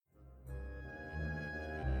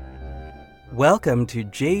Welcome to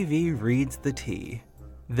JV Reads the T.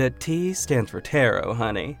 The T stands for tarot,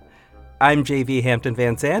 honey. I'm JV Hampton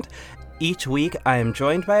Van Sant. Each week I am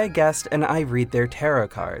joined by a guest and I read their tarot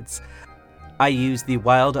cards. I use the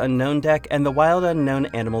Wild Unknown deck and the Wild Unknown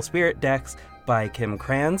Animal Spirit decks by Kim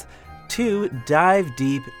Kranz to dive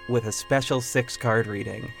deep with a special 6-card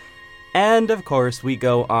reading. And of course we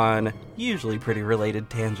go on usually pretty related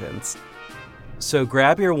tangents. So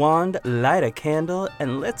grab your wand, light a candle,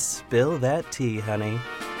 and let's spill that tea, honey.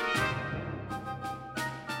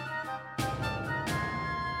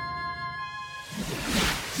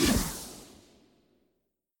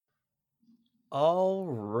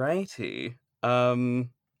 Alrighty. I'm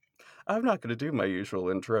not going to do my usual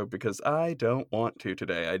intro because I don't want to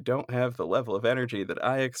today. I don't have the level of energy that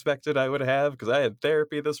I expected I would have because I had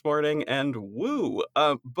therapy this morning and woo!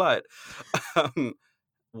 But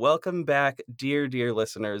welcome back, dear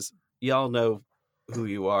listeners. Y'all know who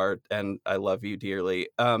you are, and I love you dearly.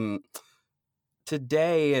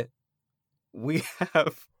 Today, we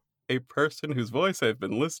have a person whose voice I've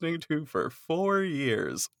been listening to for 4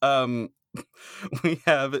 years. We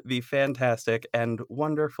have the fantastic and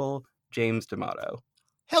wonderful James D'Amato.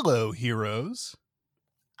 Hello, heroes.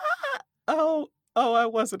 Oh, I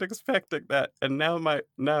wasn't expecting that. And now my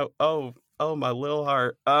little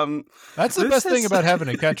heart. That's the best thing about having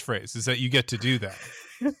a catchphrase is that you get to do that.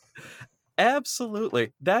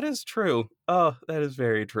 Absolutely. That is true. Oh, that is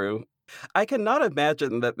very true. I cannot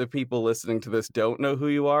imagine that the people listening to this don't know who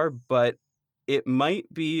you are, but it might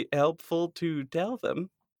be helpful to tell them.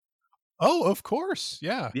 Oh, of course.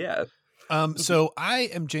 Yeah. Yeah. So I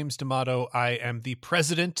am James D'Amato. I am the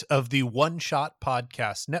president of the One Shot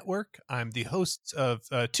Podcast Network. I'm the host of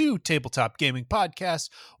 2 tabletop gaming podcasts.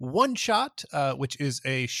 One Shot, which is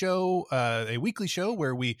a show, a weekly show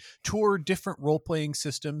where we tour different role-playing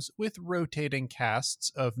systems with rotating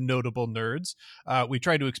casts of notable nerds. We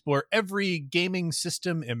try to explore every gaming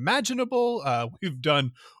system imaginable. We've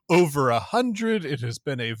done over 100. It has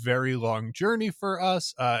been a very long journey for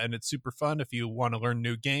us, and it's super fun if you want to learn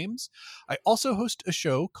new games. I also host a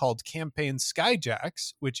show called Campaign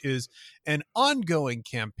Skyjacks, which is an ongoing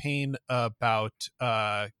campaign about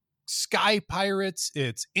sky pirates.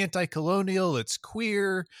 It's anti-colonial, it's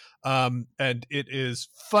queer, and it is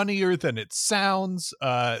funnier than it sounds.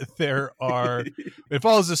 It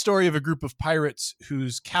follows the story of a group of pirates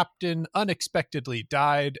whose captain unexpectedly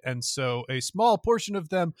died, and so a small portion of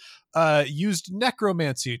them used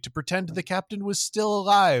necromancy to pretend the captain was still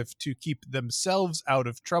alive to keep themselves out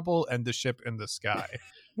of trouble and the ship in the sky.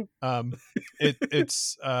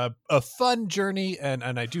 It's a fun journey,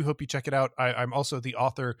 and I do hope you check it out. I'm also the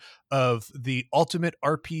author of the Ultimate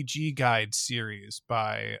RPG Guide series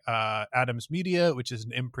by Adams Media, which is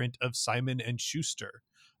an imprint of Simon and Schuster,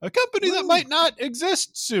 a company that might not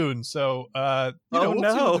exist soon. So we'll see what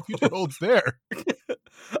the future holds there.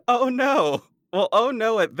 Oh no. Well, oh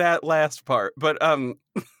no at that last part, but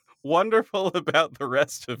wonderful about the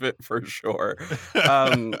rest of it for sure.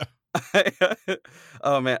 Oh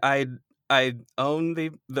man, I own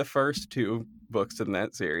the first 2 books in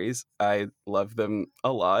that series. I love them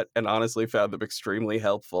a lot and honestly found them extremely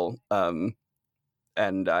helpful.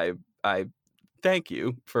 And I thank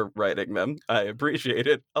you for writing them. I appreciate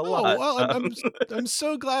it a lot. Well, I'm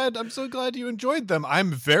so glad. I'm so glad you enjoyed them. I'm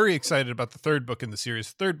very excited about the 3rd book in the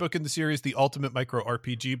series. The 3rd book in the series, the Ultimate Micro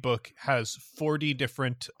RPG book, has 40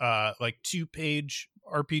 different 2-page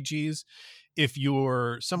RPGs. If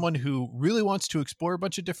you're someone who really wants to explore a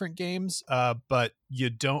bunch of different games, but you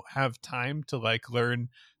don't have time to learn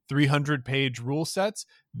 300-page rule sets,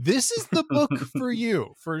 this is the book for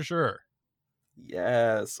you, for sure.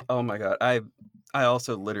 Yes. Oh my god. I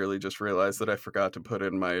also literally just realized that I forgot to put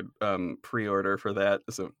in my pre-order for that.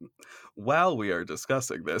 So while we are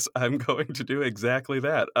discussing this, I'm going to do exactly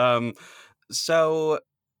that. So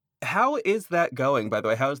how is that going, by the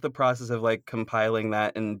way? How is the process of compiling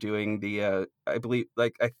that and doing the I believe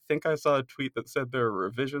I think I saw a tweet that said there are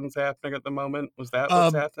revisions happening at the moment. Was that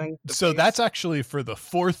what's happening? So that's actually for the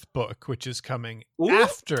 4th book, which is coming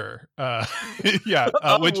after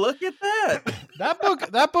which, look at that.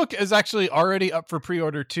 that book is actually already up for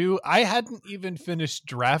pre-order too. I hadn't even finished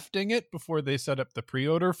drafting it before they set up the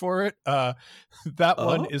pre-order for it. That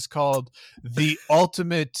one is called The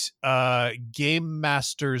Ultimate Game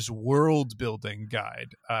Master's world building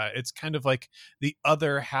guide. It's kind of like the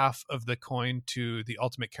other half of the coin to the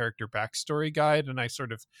Ultimate Character Backstory guide, and I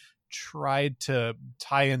sort of tried to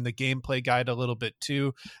tie in the gameplay guide a little bit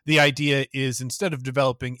too. The idea is, instead of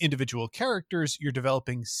developing individual characters, you're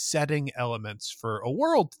developing setting elements for a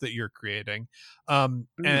world that you're creating.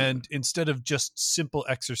 And instead of just simple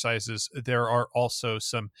exercises, there are also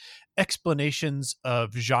some explanations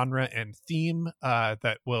of genre and theme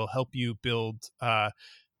that will help you build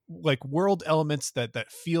like world elements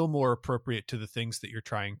that feel more appropriate to the things that you're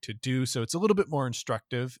trying to do. So it's a little bit more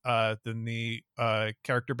instructive than the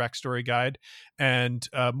character backstory guide, and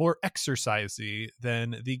more exercisey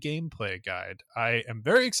than the gameplay guide. I am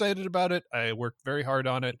very excited about it. I worked very hard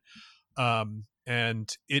on it,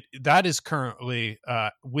 and that is currently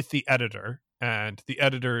with the editor. And the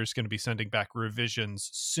editor is going to be sending back revisions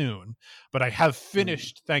soon. But I have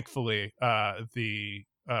finished, thankfully, the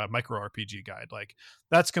micro RPG guide. Like,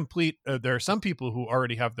 that's complete. There are some people who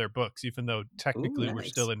already have their books, even though technically we're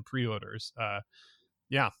still in pre-orders.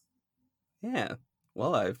 Yeah.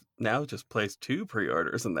 Well, I've now just placed 2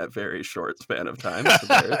 pre-orders in that very short span of time. So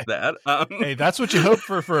there's that. Hey, that's what you hope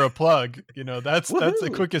for a plug. You know, that's the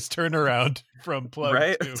quickest turnaround from plug.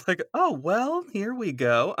 Right? To... It's like, oh well, here we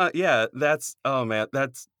go. Yeah, that's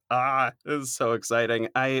this is so exciting.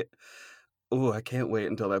 I can't wait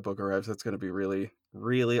until that book arrives. That's going to be really,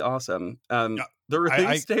 really awesome. The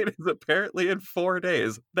release date is apparently in 4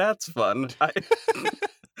 days. That's fun. I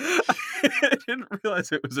didn't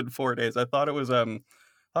realize it was in 4 days. I thought it was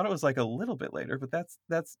like a little bit later, but that's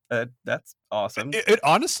awesome. It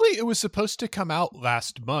honestly, it was supposed to come out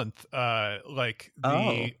last month.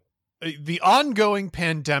 The ongoing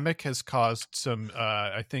pandemic has caused some,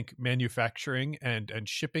 I think, manufacturing and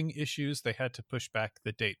shipping issues. They had to push back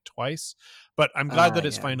the date twice, but I'm glad that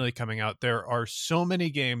it's finally coming out. There are so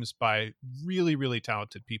many games by really, really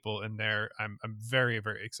talented people in there. I'm very,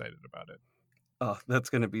 very excited about it. Oh, that's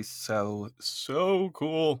going to be so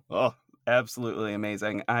cool. Oh, absolutely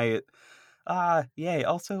amazing. Yay.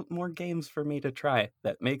 Also more games for me to try.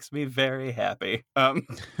 That makes me very happy. And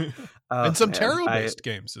some tarot-based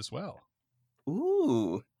games as well.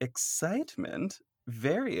 Ooh, excitement.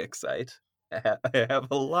 Very excite. I have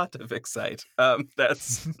a lot of excite.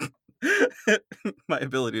 That's my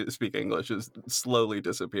ability to speak English is slowly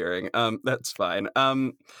disappearing. That's fine.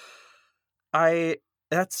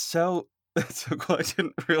 That's so cool. I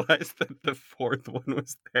didn't realize that the 4th one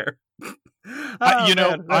was there.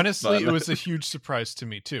 Honestly, it was a huge surprise to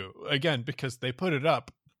me too. Again, because they put it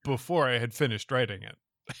up before I had finished writing it.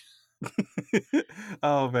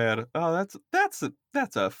 Oh man. Oh, that's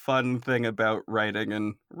a fun thing about writing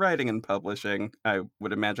and publishing. I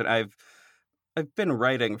would imagine I've been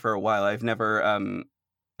writing for a while. I've never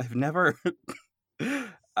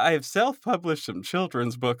I've self-published some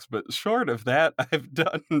children's books, but short of that, I've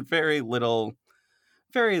done very little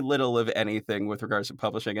of anything with regards to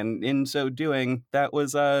publishing. And in so doing, that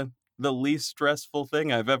was the least stressful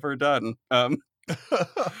thing I've ever done.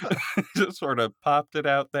 Just sort of popped it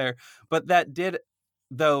out there. But that did,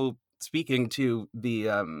 though, speaking to the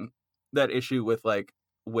that issue with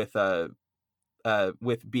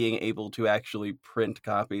being able to actually print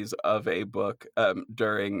copies of a book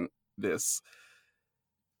during this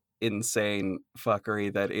insane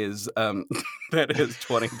fuckery that is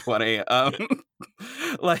 2020.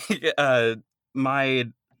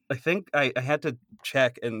 I think I had to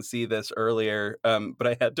check and see this earlier, but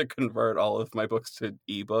I had to convert all of my books to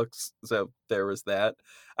ebooks, so there was that.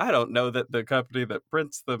 I don't know that the company that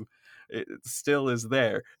prints them still is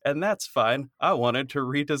there, and that's fine. I wanted to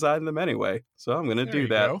redesign them anyway, so I'm going to do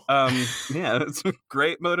that. Yeah, it's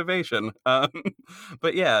great motivation.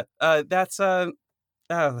 But yeah, that's so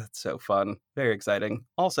fun. Very exciting.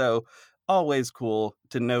 Also, always cool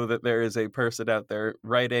to know that there is a person out there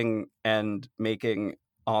writing and making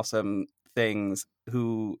awesome things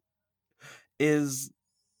who is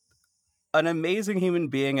an amazing human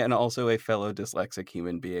being and also a fellow dyslexic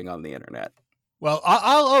human being on the internet. Well,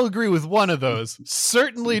 I'll agree with one of those.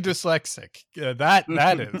 Certainly dyslexic. That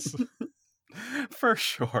is. For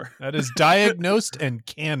sure. That is diagnosed and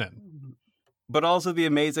canon. But also the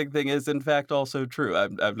amazing thing is, in fact, also true.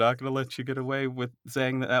 I'm not going to let you get away with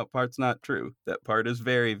saying that part's not true. That part is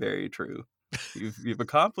very, very true. You've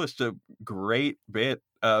accomplished a great bit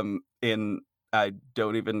in, I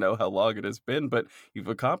don't even know how long it has been, but you've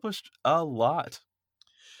accomplished a lot.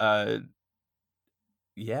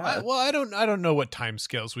 yeah. I don't know what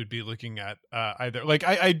timescales we'd be looking at either. Like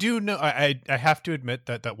I do know I have to admit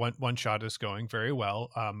that one shot is going very well.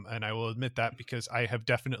 And I will admit that because I have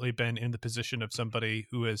definitely been in the position of somebody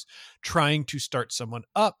who is trying to start something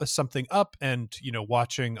up, and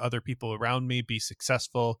watching other people around me be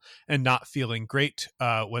successful and not feeling great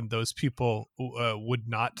when those people would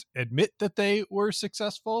not admit that they were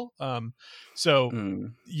successful. So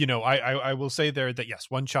Mm. I will say there that yes,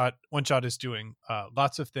 one shot is doing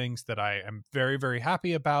lots of things that I am very, very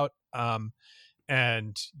happy about.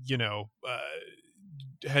 And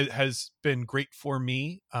has been great for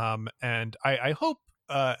me. And I hope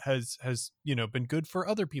has been good for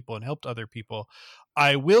other people and helped other people.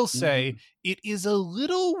 I will say Mhm. it is a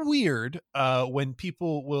little weird when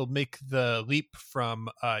people will make the leap from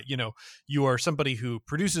you are somebody who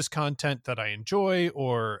produces content that I enjoy,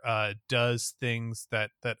 or does things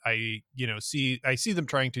that I see them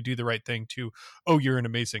trying to do the right thing, to, oh, you're an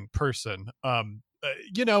amazing person.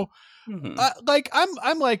 You know Mhm. like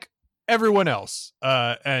I'm like everyone else,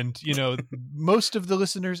 and most of the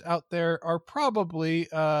listeners out there are probably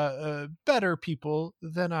better people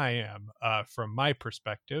than I am, from my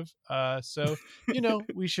perspective. So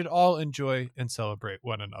we should all enjoy and celebrate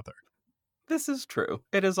one another. This is true.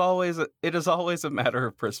 It is always a matter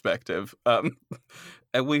of perspective.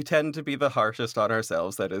 And we tend to be the harshest on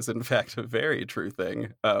ourselves. That is, in fact, a very true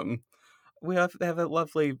thing. We have a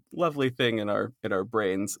lovely, lovely thing in our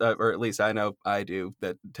brains, or at least I know I do,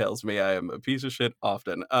 that tells me I am a piece of shit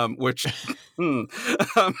often. Which hmm,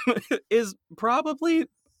 um, is probably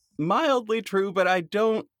mildly true, but I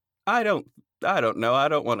don't, I don't know. I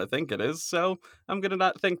don't want to think it is, so I'm gonna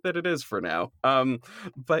not think that it is for now.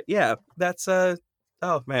 But yeah, that's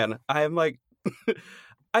oh man, I'm like,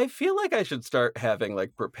 I feel like I should start having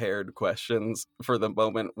like prepared questions for the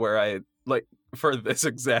moment where I like for this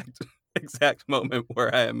exact moment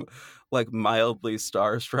where I am like mildly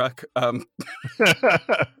starstruck. And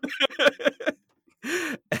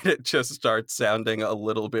it just starts sounding a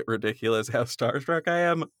little bit ridiculous how starstruck I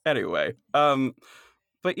am. Anyway,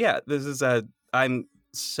 but yeah, this is a. I'm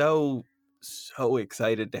so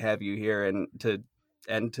excited to have you here and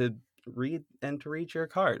to read your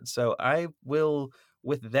cards. So I will,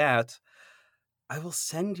 with that, I will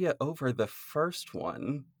send you over the first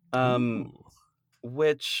one. Ooh.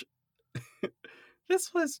 Which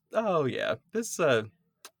this was, oh yeah, this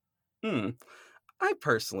hmm, I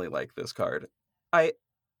personally like this card. I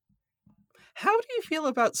How do you feel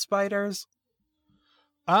about spiders?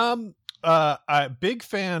 A big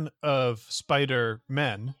fan of Spider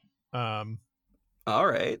Men. Um, All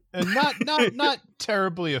right. and not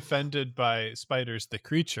terribly offended by spiders the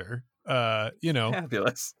creature.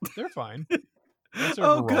 Fabulous. They're fine. Nice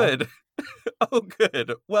Oh, overall. good. Oh,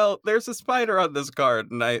 good. Well, there's a spider on this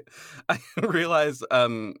card, and I realized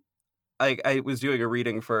I was doing a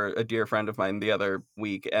reading for a dear friend of mine the other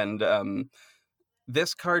week, and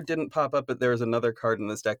this card didn't pop up, but there's another card in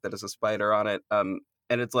this deck that has a spider on it, and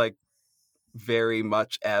it's like very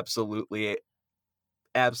much absolutely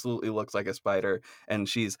looks like a spider, and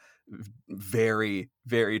she's very,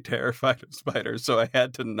 very terrified of spiders, so I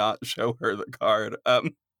had to not show her the card.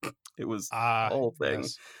 It was a Ah, whole thing.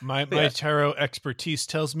 yes. My But yeah. tarot expertise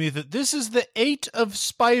tells me that this is the Eight of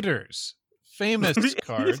Spiders. Famous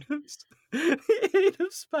card. The Eight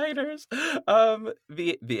of Spiders.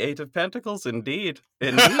 The Eight of Pentacles, indeed.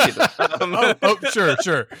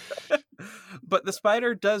 Sure. But the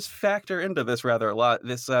spider does factor into this rather a lot.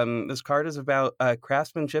 This card is about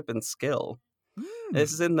craftsmanship and skill.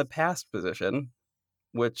 This is in the past position,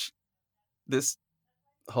 which this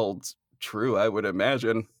holds true, I would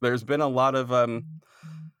imagine. There's been a lot of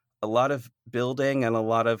building and a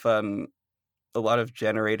lot of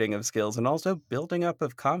generating of skills, and also building up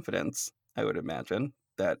of confidence, I would imagine.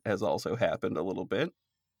 That has also happened a little bit.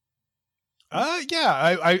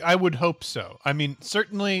 Yeah, I would hope so. I mean,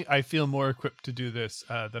 certainly I feel more equipped to do this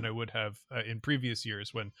than I would have in previous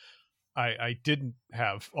years when I didn't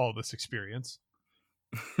have all this experience.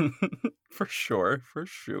 For sure.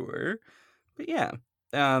 But yeah,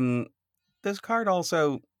 um, this card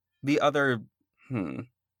also, the other,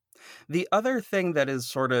 the other thing that is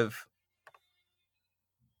sort of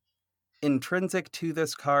intrinsic to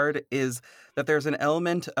this card is that there's an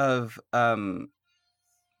element of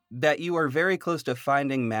that you are very close to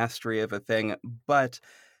finding mastery of a thing, but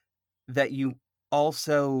that you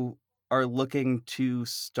also are looking to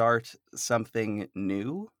start something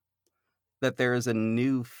new. That there is a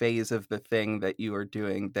new phase of the thing that you are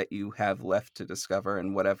doing that you have left to discover,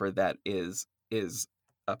 and whatever that is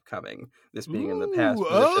upcoming. This being in the past Ooh,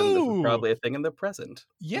 position, this is oh, probably a thing in the present.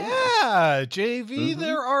 yeah, JV, Mm-hmm.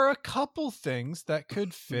 there are a couple things that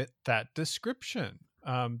could fit that description.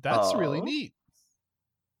 That's really Oh, neat.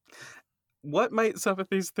 what might some of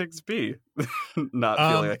these things be? Not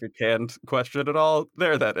feeling Um, like a canned question at all.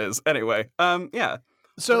 There, that is. Anyway, yeah. What are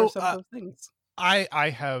so some of those things? I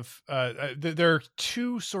have there are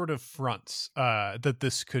two sort of fronts that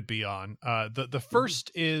this could be on. The Mhm.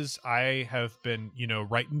 first is I have been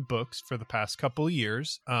writing books for the past couple of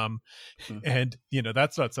years, Mhm. and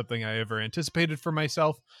that's not something I ever anticipated for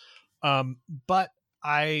myself. But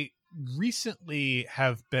I recently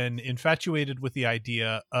have been infatuated with the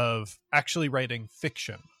idea of actually writing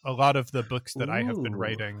fiction. A lot of the books that I have been Ooh.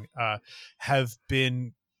 writing have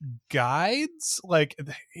been guides. Like,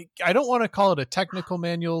 I don't want to call it a technical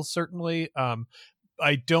manual, certainly.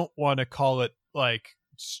 I don't want to call it like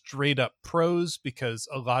straight up prose, because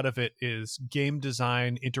a lot of it is game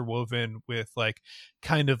design interwoven with like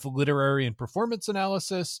kind of literary and performance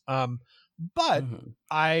analysis. But Mhm.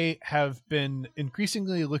 I have been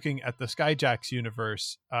increasingly looking at the Skyjacks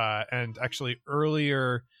universe, and actually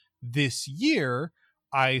earlier this year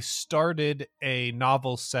I started a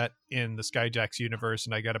novel set in the Skyjacks universe,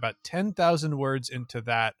 and I got about 10,000 words into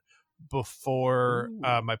that before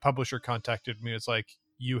Ooh. my publisher contacted me. It's like,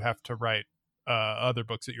 you have to write other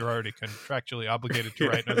books that you're already contractually obligated to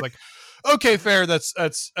write. And I was like, okay, fair. That's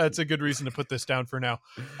a good reason to put this down for now.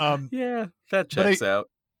 Um, Yeah, that but checks out.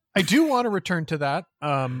 I do want to return to that.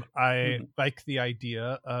 I Mhm. like the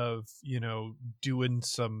idea of doing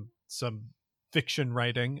some fiction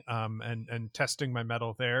writing, and testing my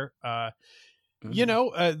mettle there.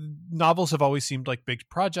 Mhm. Novels have always seemed like big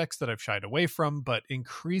projects that I've shied away from, but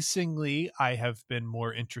increasingly I have been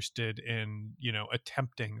more interested in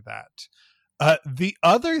attempting that. The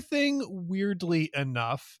other thing, weirdly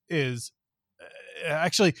enough, is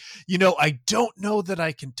actually, I don't know that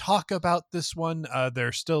I can talk about this one.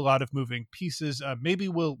 There's still a lot of moving pieces. Maybe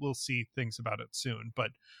we'll see things about it soon,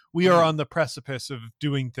 but we are Mhm. on the precipice of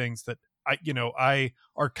doing things that I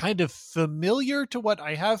are kind of familiar to what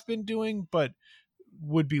I have been doing, but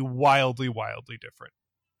would be wildly, wildly different.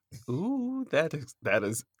 Ooh, that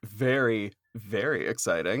is very, very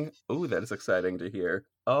exciting. Ooh, that is exciting to hear.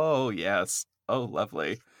 Oh, yes. Oh,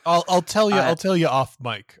 lovely. I'll tell you Uh, I'll tell you off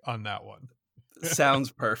mic on that one.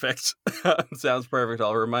 sounds perfect. Sounds perfect.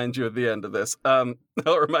 I'll remind you at the end of this. I'll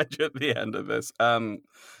remind you at the end of this.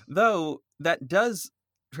 Though that does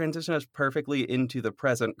transition us perfectly into the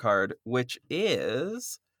present card, which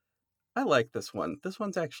is I like this one. This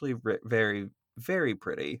one's actually very, very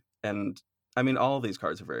pretty. And I mean, all of these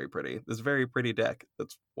cards are very pretty. This is a very pretty deck.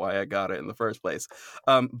 That's why I got it in the first place.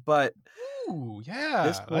 But Ooh, this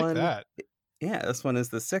yeah, I like one, that. yeah, this one is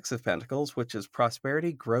the Six of Pentacles, which is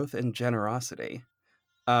prosperity, growth, and generosity.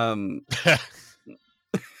 Um,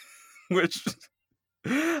 which,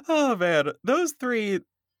 oh man, those three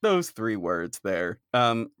words there.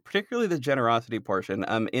 Particularly the generosity portion.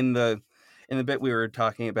 In the bit we were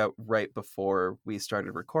talking about right before we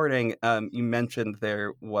started recording, you mentioned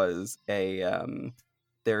there is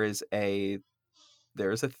a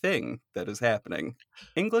thing that is happening.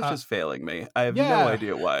 English uh, is failing me. I have no yeah.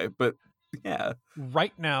 idea why, but yeah.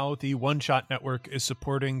 Right now, the One Shot Network is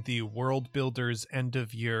supporting the World Builders end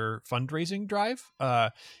of year fundraising drive.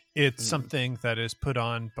 It's Mm. something that is put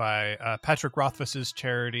on by Patrick Rothfuss's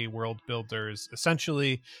charity, World Builders.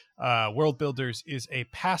 Essentially, World Builders is a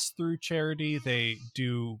pass through charity. They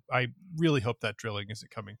do, I really hope that drilling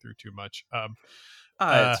isn't coming through too much. Uh,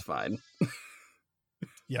 It's fine.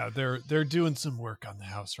 yeah, they're doing some work on the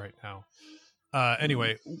house right now. Mm.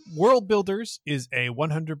 Anyway, World Builders is a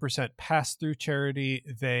 100% pass through charity.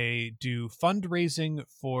 They do fundraising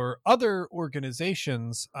for other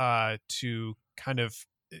organizations to kind of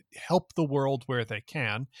help the world where they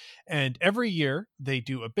can. And every year they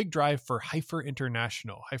do a big drive for Heifer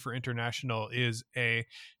International. Heifer International is a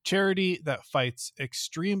charity that fights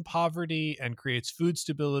extreme poverty and creates food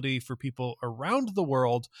stability for people around the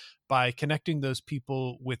world by connecting those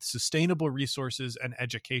people with sustainable resources and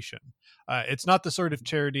education. It's not the sort of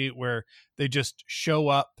charity where they just show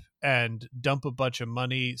up and dump a bunch of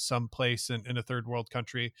money someplace in a third world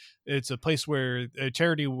country. It's a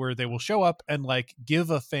charity where they will show up and like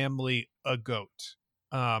give a family a goat.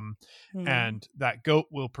 Um, Mm. and that goat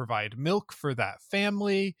will provide milk for that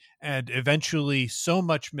family, and eventually so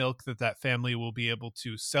much milk that that family will be able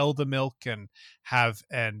to sell the milk and have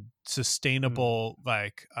an Mm. sustainable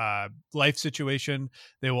life situation.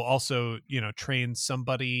 They will also train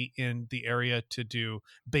somebody in the area to do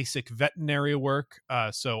basic veterinary work.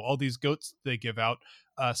 So all these goats they give out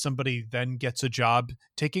somebody then gets a job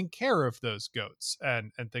taking care of those goats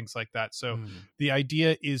and things like that. So the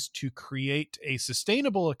idea is to create a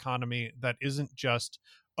sustainable economy that isn't just,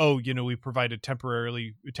 oh, we provided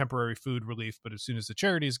temporary food relief, but as soon as the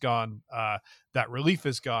charity is gone, that relief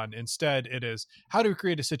is gone. Instead, it is, how do we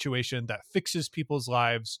create a situation that fixes people's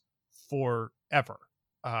lives forever?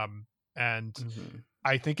 And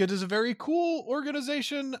I think it is a very cool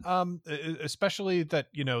organization, especially that,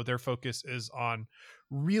 their focus is on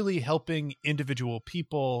really helping individual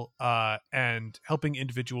people and helping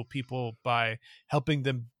individual people by helping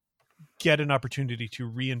them get an opportunity to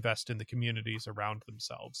reinvest in the communities around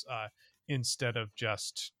themselves instead of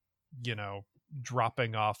just,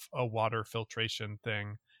 dropping off a water filtration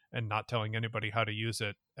thing and not telling anybody how to use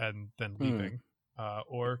it and then leaving.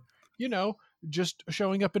 Or, just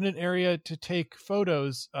showing up in an area to take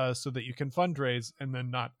photos so that you can fundraise and then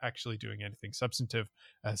not actually doing anything substantive,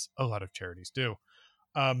 as a lot of charities do.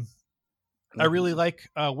 I really like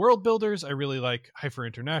World Builders. I really like Hyper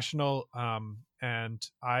International. And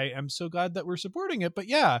I am so glad that we're supporting it. But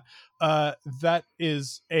yeah, that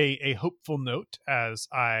is a hopeful note, as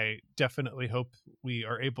I definitely hope we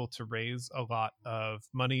are able to raise a lot of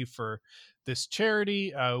money for this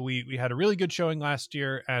charity. We had a really good showing last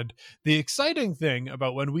year, and the exciting thing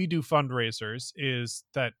about when we do fundraisers is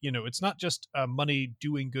that, it's not just money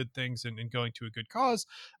doing good things and going to a good cause.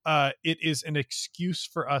 It is an excuse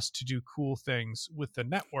for us to do cool things with the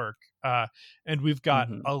network. And we've got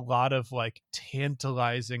a lot of like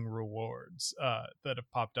tantalizing rewards that have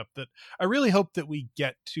popped up that I really hope that we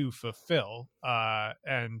get to fulfill.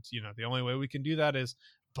 And the only way we can do that is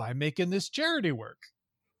by making this charity work.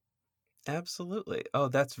 Absolutely. Oh,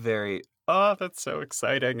 that's so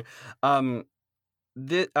exciting. I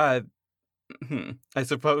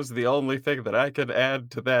suppose the only thing that I can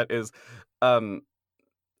add to that is,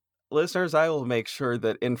 listeners, I will make sure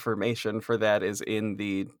that information for that is in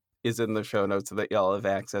the show notes so that y'all have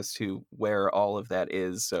access to where all of that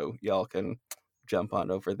is, so y'all can jump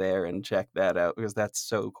on over there and check that out, because that's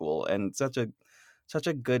so cool and such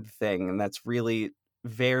a good thing, and that's really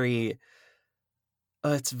very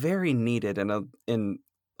it's very needed in a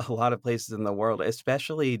lot of places in the world,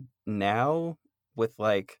 especially now with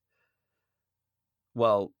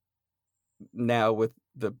now with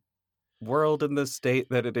the world in the state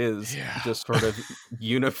that it is, just sort of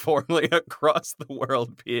uniformly across the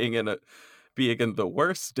world being in the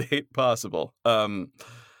worst state possible.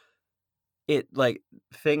 It like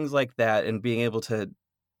things like that, and being able to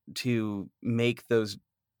make those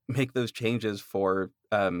changes for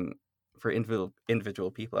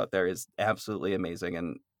individual people out there is absolutely amazing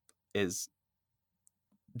and is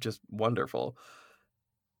just wonderful.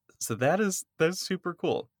 So that's super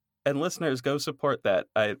cool. And listeners, go support that.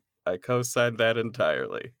 I co-sign that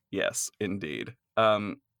entirely. Yes, indeed.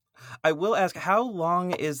 I will ask, how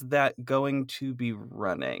long is that going to be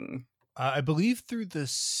running? I believe through the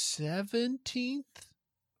 17th.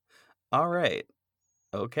 All right.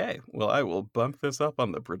 Okay, well, I will bump this up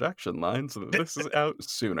on the production line so that this is out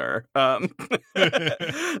sooner.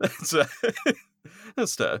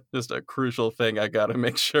 It's just a crucial thing I gotta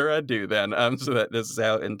make sure I do then, so that this is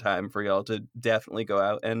out in time for y'all to definitely go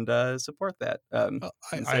out and support that. I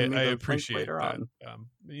appreciate that.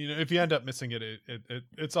 If you end up missing it,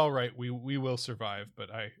 it's all right. We will survive, but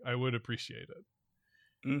I would appreciate it.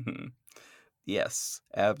 Yes,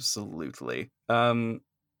 absolutely. All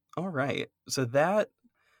right, so that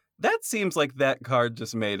seems like that card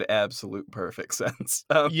just made absolute perfect sense.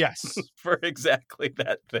 Yes. For exactly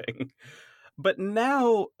that thing. But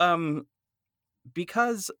now,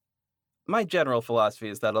 because my general philosophy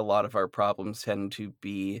is that a lot of our problems tend to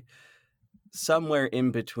be somewhere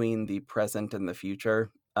in between the present and the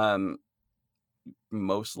future.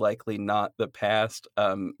 Most likely not the past.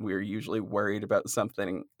 We're usually worried about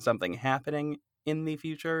something happening in the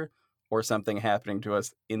future, or something happening to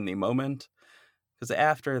us in the moment. Because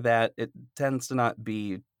after that, it tends to not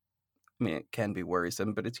be, it can be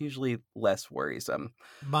worrisome, but it's usually less worrisome.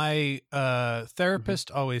 My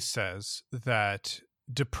therapist always says that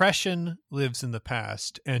depression lives in the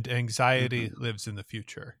past and anxiety lives in the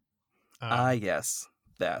future. Yes,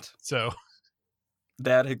 that. So.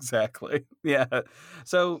 That exactly. Yeah.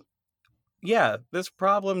 So, yeah, this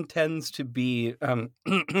problem tends to be,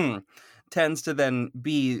 tends to then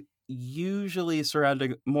be usually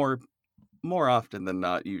surrounding more often than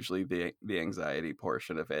not, usually the anxiety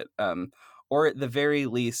portion of it, or at the very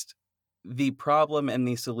least, the problem and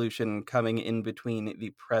the solution coming in between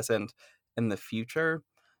the present and the future,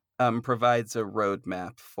 provides a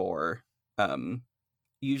roadmap for,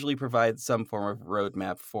 usually provides some form of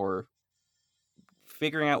roadmap for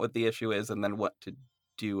figuring out what the issue is and then what to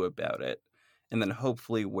do about it, and then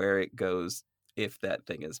hopefully where it goes if that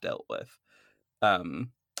thing is dealt with.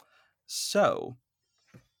 So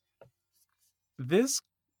this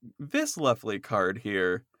lovely card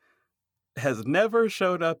here has never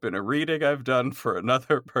showed up in a reading I've done for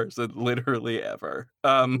another person, literally ever.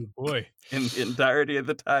 Oh boy. In the entirety of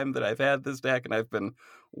the time that I've had this deck, and I've been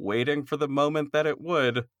waiting for the moment that it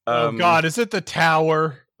would. Oh God, is it the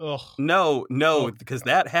Tower? Ugh. No, because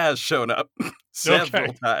that has shown up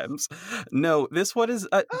several times. No, this one is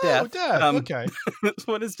Death. Okay. This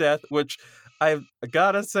one is Death, which I've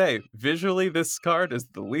gotta say, visually, this card is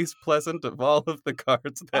the least pleasant of all of the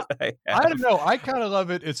cards that I have. I don't know. I kind of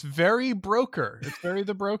love it. It's very broker. It's very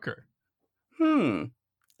the broker. I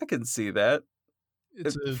can see that.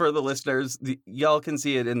 For the listeners, y'all can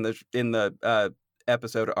see it in the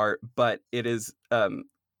episode art, but it is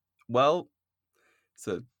well,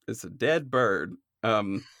 it's a dead bird.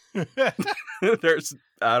 There's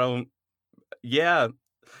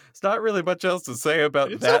it's not really much else to say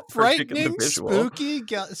about it's that a frightening, particular visual. Spooky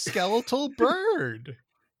skeletal bird.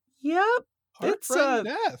 Yep, it's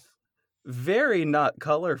Death. Very not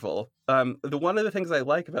colorful. One of the things I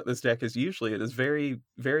like about this deck is usually it is very,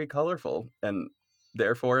 very colorful, and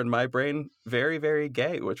therefore in my brain very, very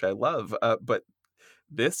gay, which I love. But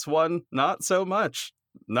this one, not so much.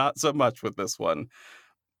 Not so much with this one.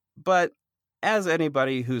 But as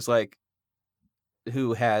anybody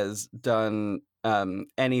who has done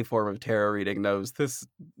any form of tarot reading knows, this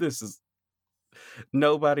is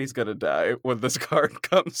nobody's gonna die when this card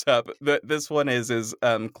comes up. This one is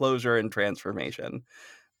closure and transformation.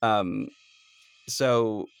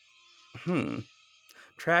 So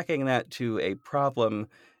tracking that to a problem,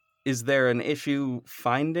 is there an issue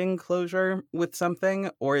finding closure with something,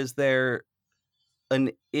 or is there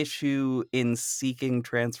an issue in seeking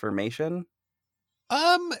transformation?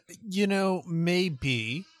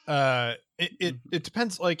 Maybe. It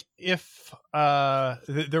depends. Like, if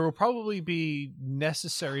there will probably be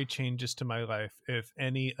necessary changes to my life if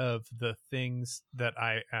any of the things that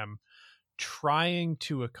I am trying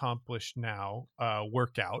to accomplish now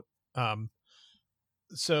work out.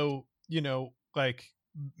 So like,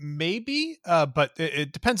 maybe, but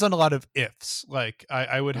it depends on a lot of ifs. Like,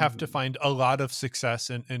 I would have to find a lot of success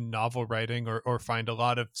in novel writing, or find a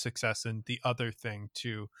lot of success in the other thing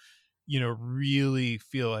to really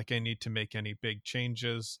feel like I need to make any big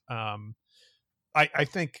changes. I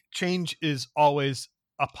think change is always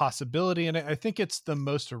a possibility, and I think it's the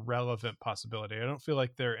most relevant possibility. I don't feel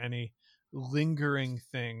like there are any lingering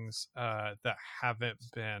things that haven't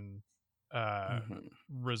been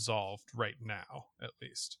resolved right now, at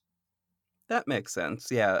least. That makes sense.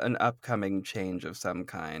 Yeah, an upcoming change of some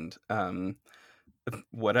kind.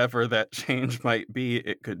 Whatever that change might be,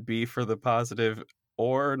 it could be for the positive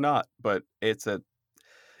or not, but it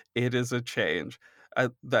is a change. I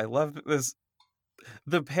love this.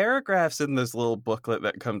 The paragraphs in this little booklet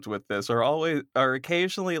that comes with this are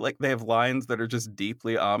occasionally, like, they have lines that are just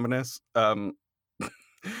deeply ominous.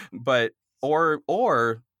 But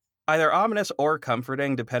or either ominous or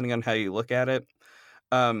comforting, depending on how you look at it.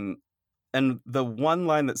 And the one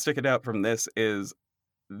line that's sticking out from this is,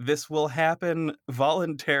 "This will happen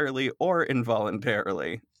voluntarily or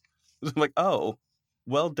involuntarily." I'm like, oh,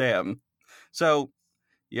 well, damn. So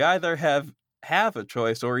you either have a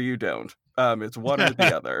choice or you don't. It's one or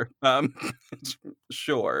the other.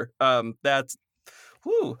 Sure. That's.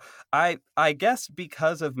 Whew. I guess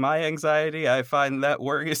because of my anxiety, I find that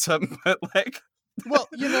worrisome, but well,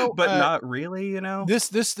 but not really,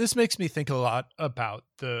 This makes me think a lot about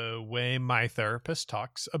the way my therapist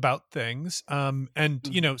talks about things. And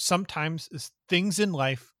sometimes things in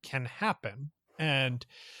life can happen, and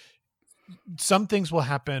some things will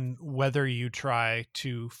happen whether you try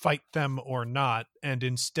to fight them or not. And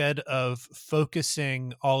instead of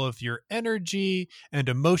focusing all of your energy and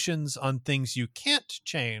emotions on things you can't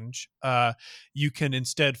change, you can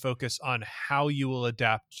instead focus on how you will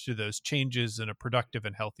adapt to those changes in a productive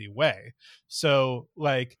and healthy way. So,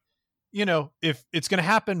 like, if it's going to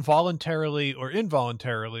happen voluntarily or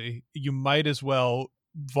involuntarily, you might as well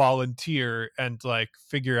volunteer and, like,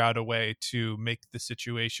 figure out a way to make the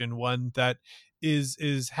situation one that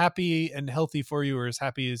is happy and healthy for you, or as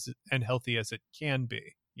happy and healthy as it can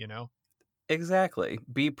be. Exactly.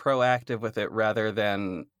 Be proactive with it rather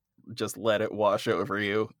than just let it wash over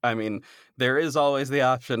you. I mean, there is always the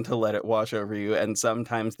option to let it wash over you, and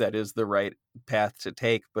sometimes that is the right path to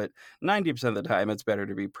take, but 90% of the time it's better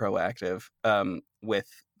to be proactive with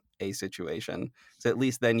a situation. So at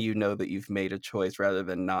least then you know that you've made a choice rather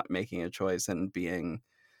than not making a choice and being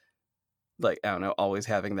like, I don't know, always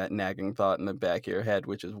having that nagging thought in the back of your head,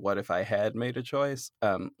 which is, what if I had made a choice?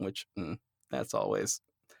 Which that's always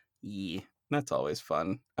that's always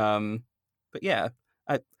fun. But yeah,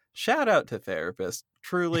 I shout out to therapists.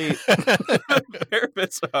 Truly,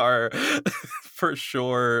 therapists are for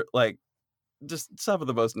sure like just some of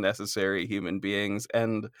the most necessary human beings.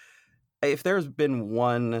 And if there's been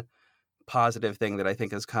one positive thing that I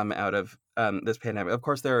think has come out of this pandemic, of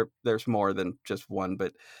course there's more than just one,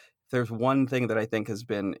 but there's one thing that I think has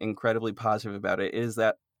been incredibly positive about it, is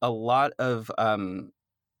that a lot of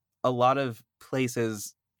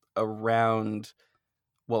places around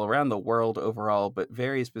the world overall, but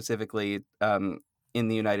very specifically in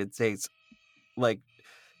the United States, like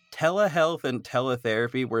telehealth and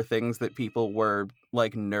teletherapy were things that people were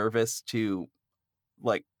like nervous to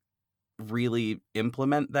like really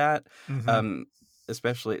implement that. Mm-hmm.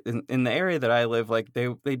 Especially in the area that I live, like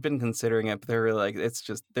they'd been considering it, but they were like, it's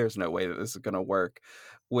just, there's no way that this is going to work,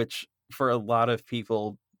 which for a lot of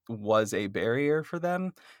people was a barrier for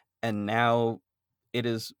them. And now it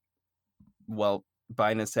is, well,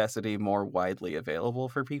 by necessity, more widely available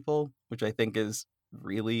for people, which I think is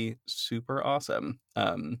really super awesome.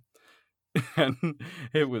 And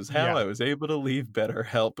it was how Yeah. I was able to leave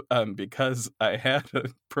BetterHelp, because I had a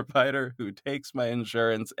provider who takes my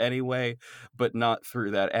insurance anyway, but not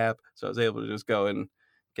through that app. So I was able to just go and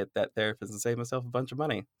get that therapist and save myself a bunch of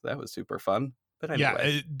money. That was super fun. But Yeah,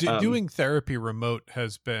 anyway, doing therapy remote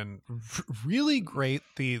has been really great.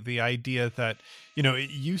 The idea that, it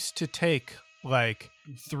used to take like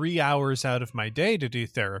 3 hours out of my day to do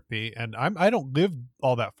therapy, and I don't live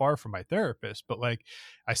all that far from my therapist, but like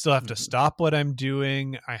I still have to stop what I'm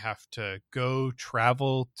doing. I have to go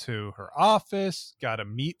travel to her office, got to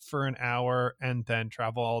meet for an hour, and then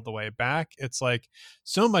travel all the way back. It's like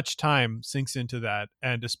so much time sinks into that,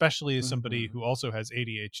 and especially as somebody who also has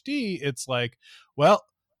ADHD, it's like, well,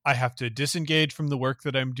 I have to disengage from the work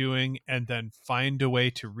that I'm doing and then find a way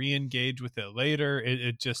to re-engage with it later.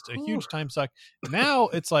 It just a huge time suck. Now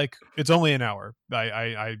it's like it's only an hour.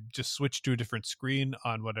 I just switch to a different screen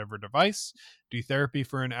on whatever device, do therapy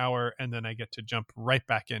for an hour, and then I get to jump right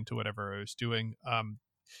back into whatever I was doing.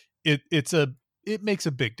 It makes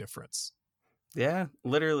a big difference. Yeah,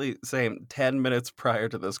 literally same. 10 minutes prior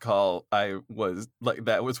to this call, I was like,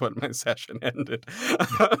 that was when my session ended.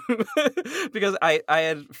 Because I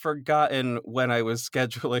had forgotten when I was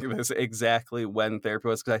scheduling this exactly when therapy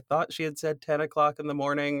was, because I thought she had said 10 o'clock in the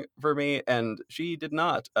morning for me, and she did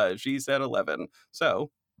not. She said 11. So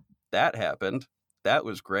that happened. That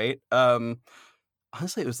was great. Honestly,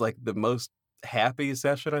 it was like the most happy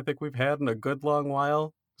session I think we've had in a good long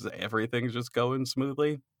while, because everything's just going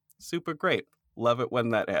smoothly. Super great. Love it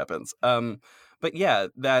when that happens. But yeah,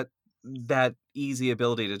 that easy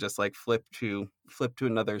ability to just like flip to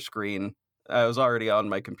another screen. I was already on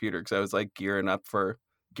my computer because I was like gearing up for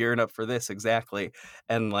this exactly,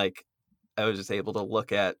 and like I was just able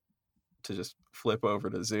to just flip over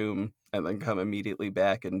to Zoom and then come immediately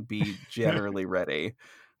back and be generally ready,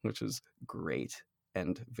 which is great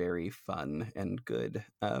and very fun and good.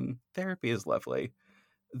 Therapy is lovely.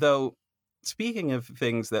 Though, speaking of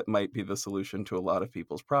things that might be the solution to a lot of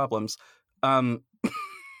people's problems, my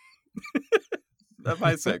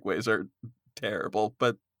segues are terrible,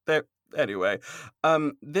 but anyway.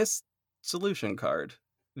 This solution card,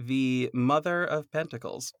 the Mother of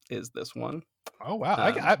Pentacles, is this one. Oh wow,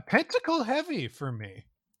 I got pentacle heavy for me.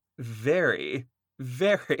 Very,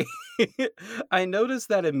 very. I noticed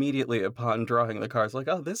that immediately upon drawing the cards. Like,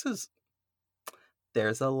 oh,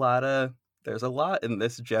 there's a lot in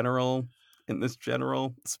this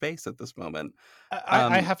general space at this moment.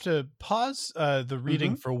 I have to pause the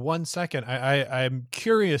reading for 1 second. I'm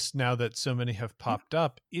curious now that so many have popped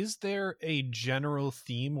up. Is there a general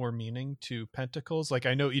theme or meaning to pentacles? Like,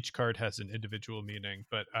 I know each card has an individual meaning,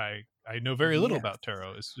 but I know very little about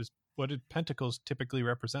tarot. It's just, what did pentacles typically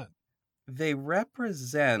represent? They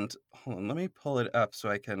represent, hold on, let me pull it up so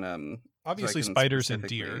I can obviously spiders and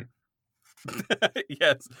deer.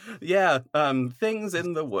 Yes, yeah, things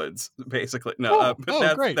in the woods, basically. No,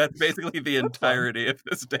 but great. That's basically the entirety of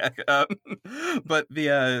this deck. But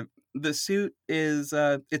the suit is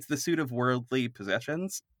it's the suit of worldly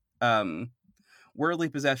possessions,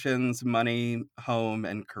 money, home,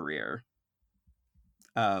 and career.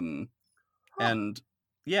 And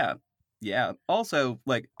yeah. Also,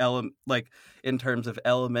 like in terms of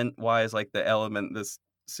element wise, like the element this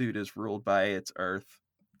suit is ruled by, it's earth.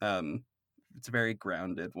 It's a very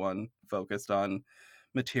grounded one, focused on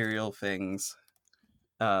material things,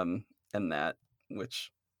 and that,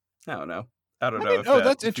 which I don't know. I don't know if that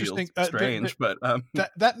that's feels interesting. strange, but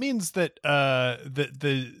that means that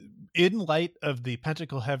the in light of the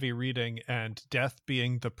pentacle heavy reading and death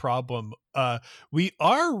being the problem, we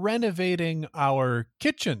are renovating our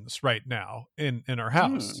kitchens right now in our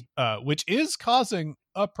house, which is causing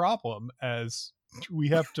a problem as we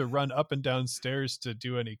have to run up and down stairs to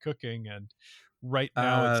do any cooking, and right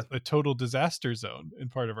now it's a total disaster zone in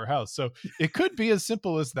part of our house. So it could be as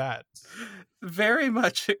simple as that. Very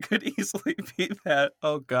much, it could easily be that.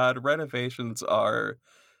 Oh God, renovations are.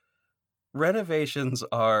 The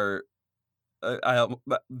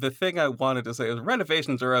thing I wanted to say is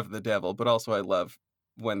renovations are of the devil, but also I love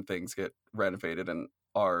when things get renovated and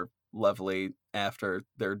are lovely after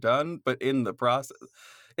they're done. But in the process,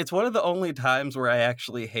 it's one of the only times where I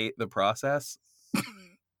actually hate the process.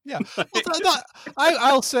 Yeah, well,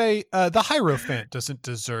 I'll say the Hierophant doesn't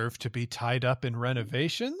deserve to be tied up in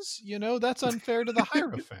renovations. You know, that's unfair to the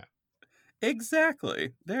Hierophant.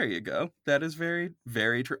 Exactly. There you go. That is very,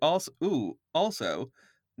 very true. Also,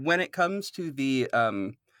 when it comes to the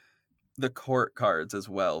court cards as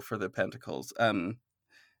well for the Pentacles,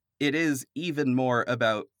 it is even more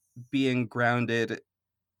about being grounded,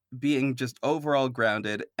 being just overall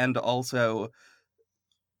grounded, and also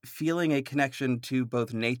feeling a connection to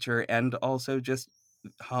both nature and also just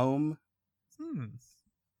home.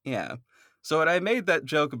 Yeah. So when I made that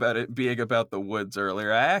joke about it being about the woods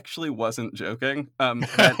earlier, I actually wasn't joking.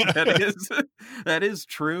 That is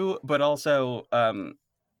true, but also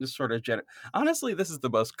just sort of honestly, this is the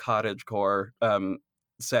most cottagecore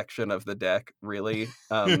section of the deck, really.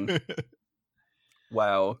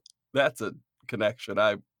 Wow, that's a connection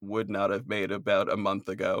I would not have made about a month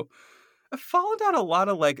ago. I've fallen down a lot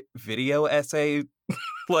of like video essay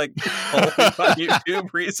like holes on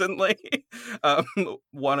YouTube recently.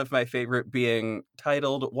 One of my favorite being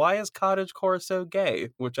titled "Why is Cottagecore So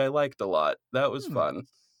Gay?" which I liked a lot. That was fun.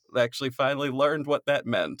 I actually finally learned what that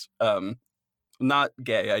meant. Not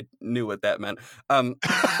gay. I knew what that meant.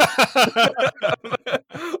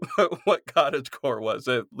 What cottagecore was.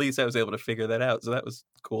 At least I was able to figure that out. So that was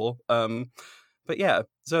cool. But yeah,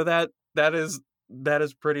 so that is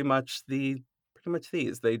pretty much these.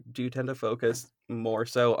 They do tend to focus more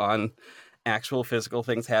so on actual physical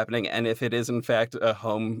things happening, and if it is in fact a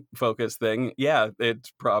home focused thing, yeah,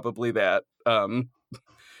 it's probably that.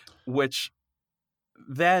 Which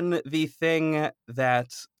then the thing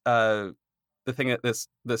that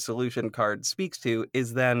the solution card speaks to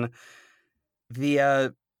is then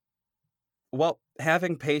the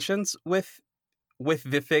having patience with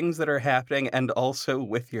the things that are happening and also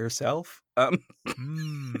with yourself.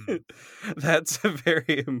 That's a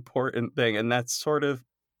very important thing, and that's sort of,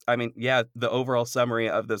 I mean, yeah, the overall summary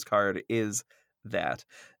of this card is that.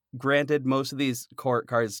 Granted, most of these court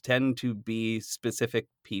cards tend to be specific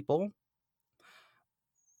people,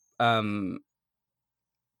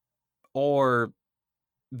 or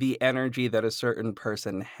the energy that a certain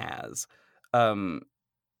person has,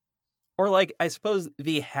 or like, I suppose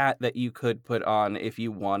the hat that you could put on if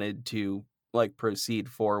you wanted to like proceed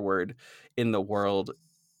forward in the world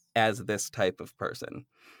as this type of person.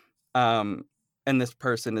 And this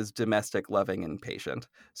person is domestic, loving, and patient.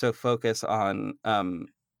 So focus on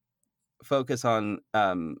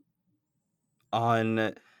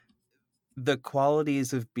the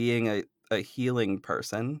qualities of being a healing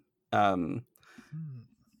person,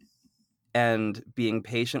 and being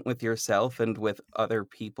patient with yourself and with other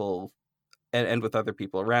people, and with other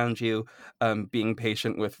people around you. Being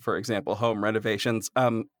patient with, for example, home renovations.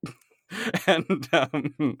 And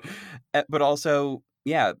but also,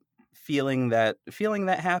 yeah, feeling that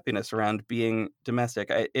happiness around being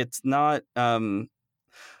domestic. It's not one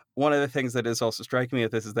of the things that is also striking me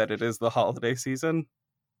with this is that it is the holiday season.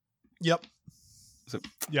 Yep. So,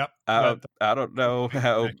 yep. I don't know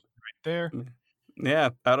how right there. Yeah,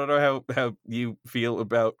 I don't know how you feel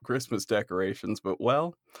about Christmas decorations, but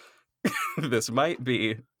well, this might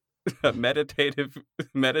be a meditative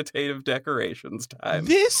decorations time.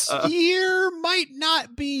 This year might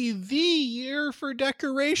not be the year for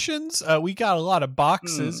decorations. We got a lot of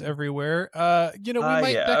boxes everywhere. We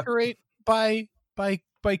might decorate by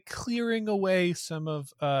clearing away some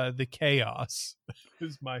of the chaos.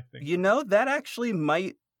 Is my thing. You know, that actually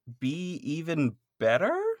might be even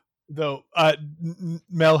better. Though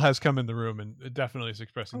Mel has come in the room and definitely is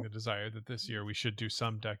expressing the desire that this year we should do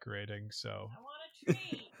some decorating. So I want a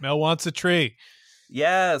tree. Mel wants a tree.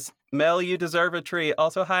 Yes, Mel, you deserve a tree.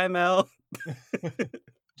 Also, hi, Mel.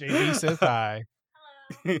 JD says hi.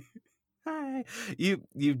 Hello. Hi. You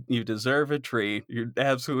deserve a tree. You're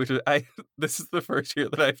absolutely. This is the first year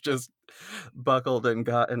that I've just buckled and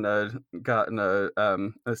gotten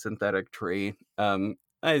a synthetic tree.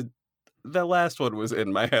 the last one was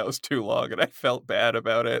in my house too long, and I felt bad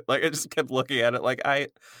about it. Like I just kept looking at it, like I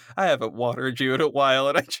haven't watered you in a while,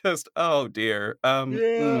 and I just, oh dear.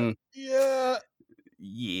 Yeah.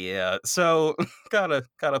 Yeah. So got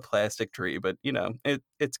a plastic tree, but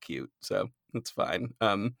it's cute, so it's fine.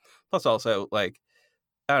 Plus also like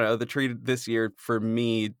I don't know, the tree this year for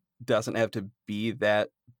me doesn't have to be that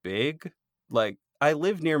big. Like I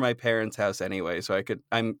live near my parents' house anyway, so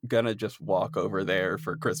I'm gonna just walk over there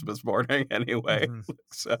for Christmas morning anyway. Mhm.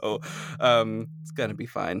 So it's gonna be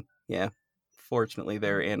fine. Yeah. Fortunately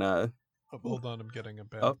they're in a Oh, hold on, I'm getting a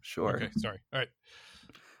bad. oh sure. Okay, sorry. All right.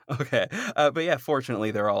 Okay. But yeah,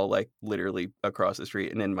 fortunately they're all like literally across the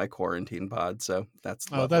street and in my quarantine pod, so that's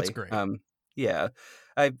lovely. Oh, that's great. Yeah.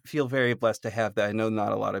 I feel very blessed to have that. I know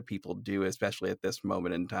not a lot of people do, especially at this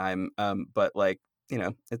moment in time. But like,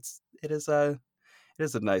 it is a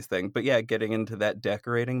nice thing. But yeah, getting into that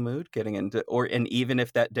decorating mood, and even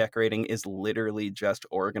if that decorating is literally just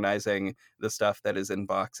organizing the stuff that is in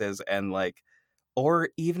boxes and like, or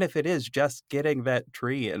even if it is just getting that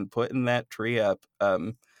tree and putting that tree up,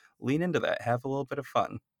 lean into that, have a little bit of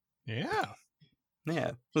fun. Yeah.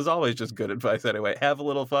 It was always just good advice anyway. Have a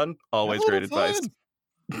little fun, always Have a great little advice. fun.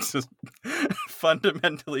 It's just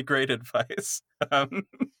fundamentally great advice.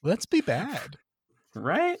 Let's be bad.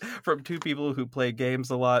 Right? From two people who play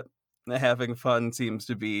games a lot, having fun seems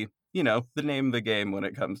to be, the name of the game when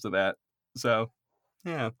it comes to that. So,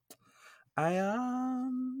 yeah.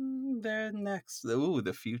 They're next. Ooh,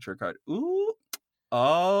 the future card. Ooh.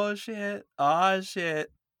 Oh, shit.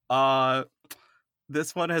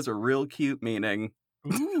 This one has a real cute meaning.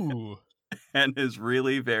 Ooh. And is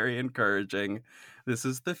really very encouraging. This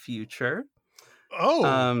is the future.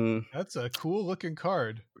 Oh, that's a cool looking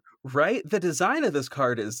card. Right? The design of this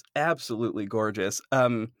card is absolutely gorgeous.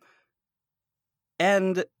 And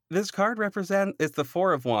this card it's the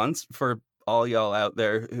Four of Wands for all y'all out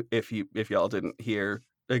there. If y'all didn't hear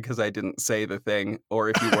because I didn't say the thing, or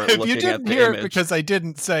if you weren't If looking you at didn't the hear image. it because I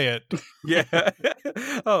didn't say it. Yeah.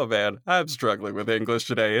 Oh man, I'm struggling with English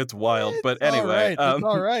today. It's wild. It's but anyway, it's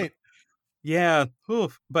all right. Yeah.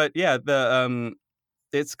 Oof. But yeah, the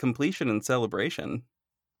it's completion and celebration.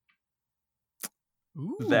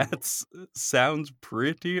 Ooh. That sounds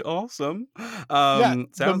pretty awesome. Sounds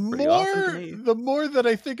pretty awesome to me. The more that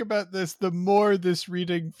I think about this, the more this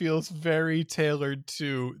reading feels very tailored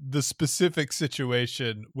to the specific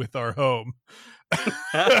situation with our home.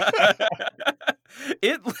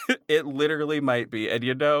 It literally might be,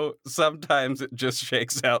 and sometimes it just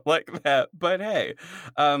shakes out like that. But hey,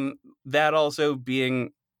 that also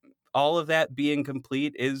being all of that being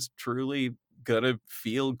complete is truly gonna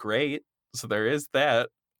feel great. So there is that.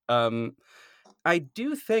 I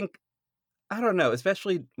do think, I don't know,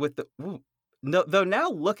 especially with though now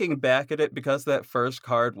looking back at it, because that first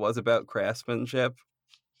card was about craftsmanship.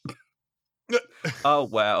 Oh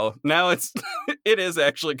wow! Now it is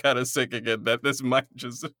actually kind of sinking in that this might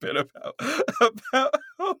just have been about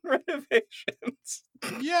home renovations.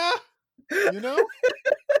 Yeah,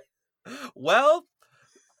 Well,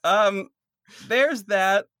 there's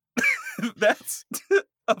that. That's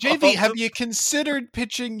JV. Have you considered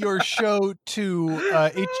pitching your show to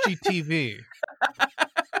HGTV?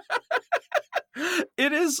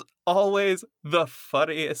 It is always the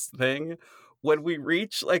funniest thing when we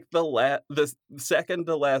reach like the second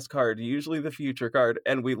to last card, usually the future card,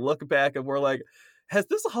 and we look back and we're like, has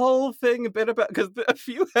this whole thing been about, because a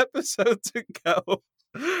few episodes ago,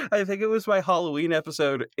 I think it was my Halloween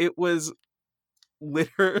episode, it was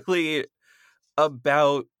literally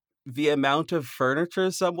about the amount of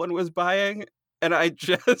furniture someone was buying, and I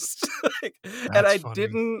just I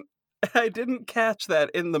didn't catch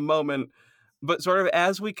that in the moment, but sort of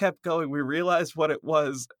as we kept going, we realized what it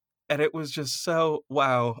was, and it was just so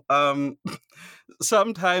wow.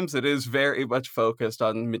 Sometimes it is very much focused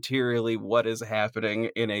on materially what is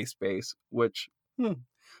happening in a space, which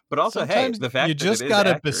but also, sometimes, hey, the fact you that just it is gotta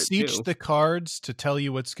accurate, beseech too. the cards to tell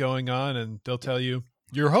you what's going on, and they'll tell you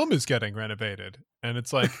your home is getting renovated, and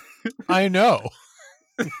it's like, I know.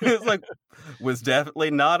 It's like, was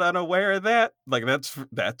definitely not unaware of that. Like that's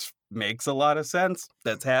makes a lot of sense.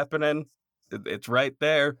 That's happening. It's right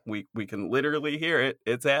there. We can literally hear it.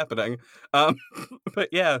 It's happening. But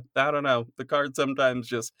yeah, I don't know. The cards sometimes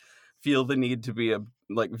just feel the need to be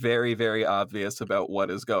like very, very obvious about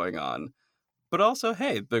what is going on. But also,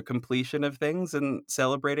 hey, the completion of things and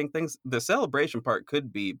celebrating things. The celebration part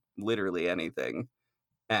could be literally anything.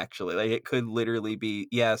 Actually, like it could literally be,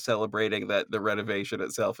 celebrating that the renovation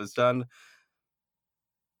itself is done.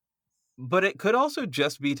 But it could also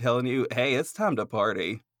just be telling you, hey, it's time to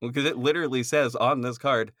party. Because it literally says on this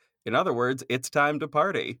card, in other words, it's time to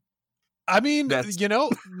party. I mean, That's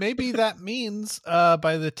maybe that means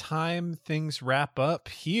by the time things wrap up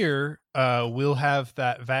here, we'll have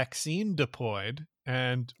that vaccine deployed,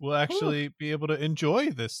 and we'll actually be able to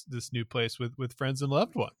enjoy this new place with friends and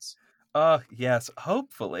loved ones. yes,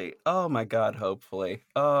 hopefully. Oh my God, hopefully.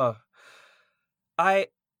 I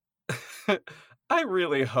I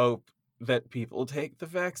really hope that people take the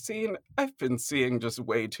vaccine. I've been seeing just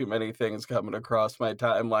way too many things coming across my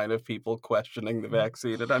timeline of people questioning the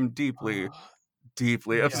vaccine, and I'm deeply,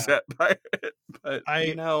 deeply Yeah. upset by it. But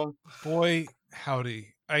I boy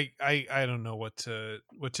howdy, I don't know what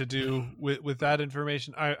to do with that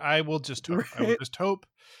information. I will just hope. I will Right? just hope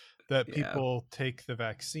that Yeah. people take the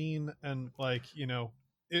vaccine, and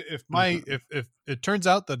if Mhm. if it turns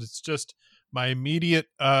out that it's just my immediate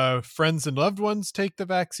friends and loved ones take the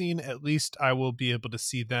vaccine, at least I will be able to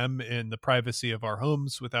see them in the privacy of our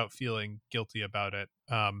homes without feeling guilty about it.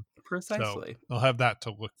 So Precisely. I'll have that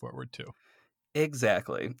to look forward to.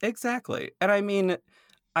 Exactly. Exactly. And I mean,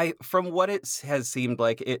 from what has seemed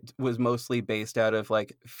like, it was mostly based out of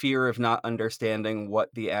like fear of not understanding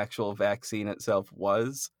what the actual vaccine itself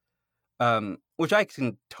was. Which I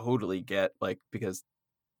can totally get, like, because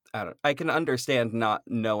I can understand not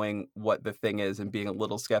knowing what the thing is and being a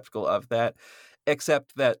little skeptical of that,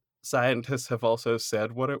 except that scientists have also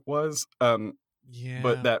said what it was. But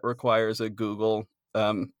Yeah. that requires a Google,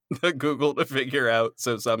 a Google to figure out.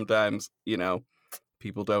 So sometimes,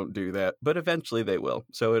 people don't do that, but eventually they will.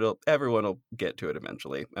 So everyone will get to it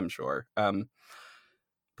eventually, I'm sure.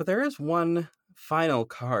 But there is one final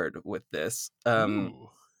card with this, Ooh.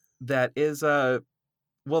 that is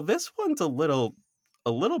well, this one's a little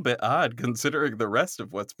bit odd considering the rest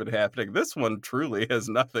of what's been happening. This one truly has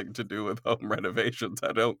nothing to do with home renovations,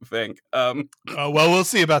 I don't think. Well, we'll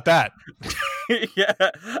see about that. Yeah,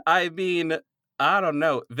 I mean, I don't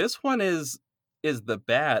know. This one is the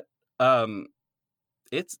bat.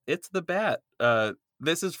 It's the bat.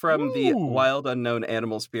 This is from the Ooh. Wild Unknown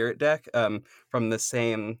Animal Spirit deck, from the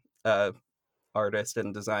same artist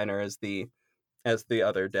and designer as the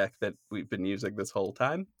other deck that we've been using this whole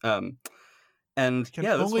time. And I can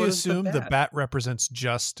yeah, this only one is the assume the bat. bat represents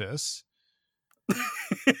justice.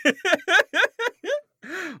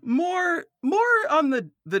 more on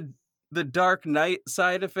the Dark Knight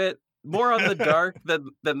side of it. More on the dark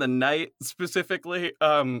than the night specifically.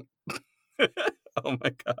 Oh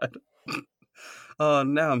my God. Oh,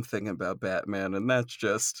 now I'm thinking about Batman, and that's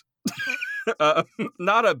just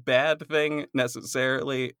not a bad thing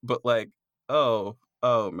necessarily, but like, oh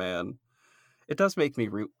man, it does make me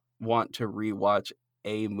want to rewatch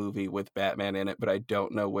a movie with Batman in it, but I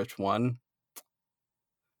don't know which one.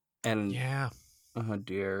 And Yeah. oh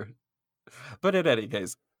dear. But in any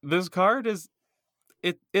case, this card is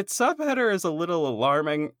its subheader is a little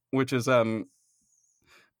alarming, which is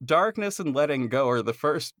darkness and letting go are the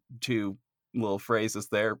first two little phrases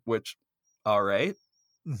there, which all right.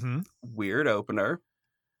 Mm-hmm. Weird opener.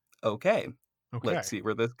 Okay. Okay. Let's see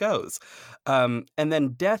where this goes. And then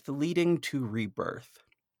death leading to rebirth.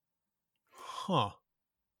 Huh.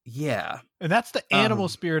 Yeah. And that's the animal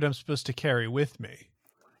spirit I'm supposed to carry with me.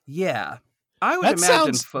 Yeah. I would That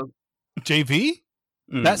imagine sounds, JV?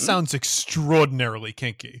 That sounds extraordinarily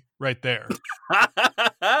kinky right there.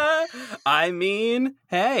 I mean,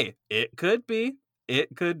 hey, it could be.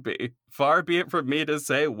 It could be. Far be it from me to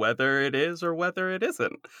say whether it is or whether it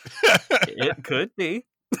isn't. It could be.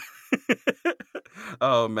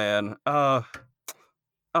 Oh, man.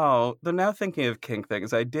 Oh, they're now thinking of kink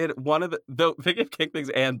things. I did one of thinking of kink things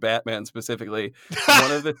and Batman specifically.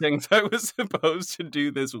 One of the things I was supposed to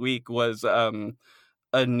do this week was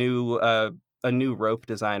a new rope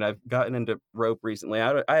design. I've gotten into rope recently.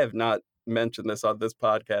 I have not mentioned this on this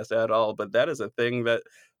podcast at all, but that is a thing that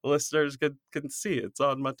listeners can see. It's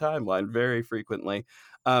on my timeline very frequently.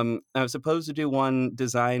 I was supposed to do one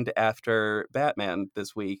designed after Batman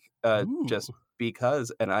this week, just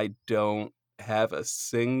because, and I don't have a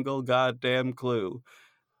single goddamn clue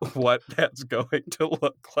what that's going to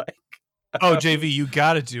look like. Oh, JV, you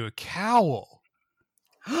got to do a cowl.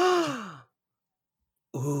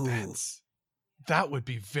 Ooh, that would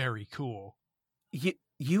be very cool.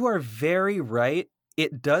 You are very right.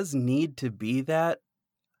 It does need to be that.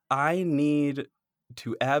 I need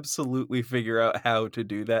to absolutely figure out how to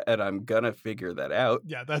do that, and I'm gonna figure that out.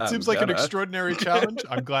 Yeah, that seems like an extraordinary challenge.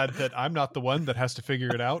 I'm glad that I'm not the one that has to figure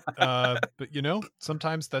it out. But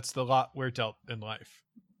sometimes that's the lot we're dealt in life.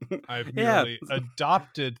 I've merely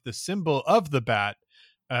adopted the symbol of the bat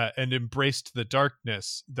and embraced the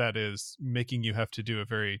darkness that is making you have to do a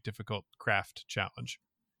very difficult craft challenge.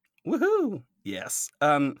 Woohoo! Yes.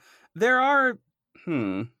 There are.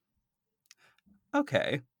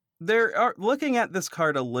 Okay. there are, looking at this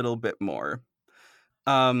card a little bit more.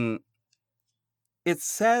 It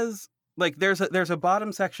says, like, there's a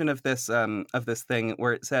bottom section of this thing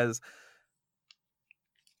where it says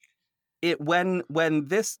it when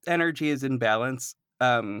this energy is in balance,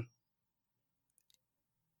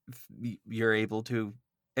 you're able to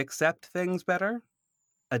accept things better,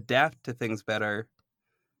 adapt to things better,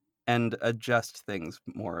 and adjust things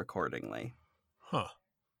more accordingly. Huh.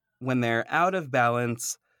 When they're out of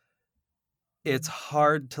balance, it's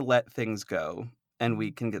hard to let things go, and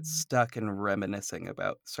we can get stuck in reminiscing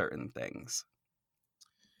about certain things.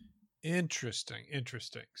 Interesting.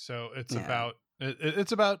 So it's Yeah.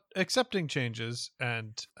 it's about accepting changes,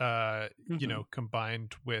 and Mhm.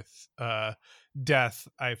 combined with death.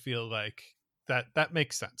 I feel like that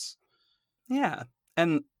makes sense. Yeah.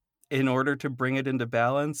 And in order to bring it into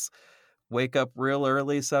balance, wake up real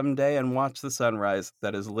early someday and watch the sunrise.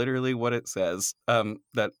 That is literally what it says.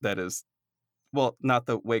 That is, well, not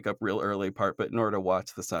the wake up real early part, but in order to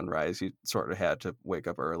watch the sunrise, you sort of had to wake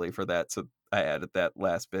up early for that. So I added that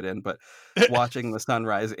last bit in, but watching the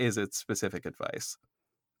sunrise is its specific advice.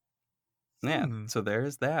 Yeah. Hmm. So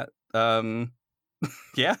there's that.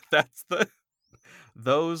 Yeah,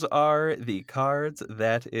 those are the cards.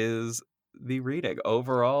 That is the reading.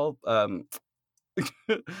 Overall,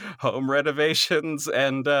 home renovations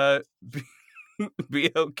and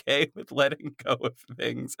be okay with letting go of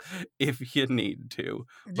things if you need to.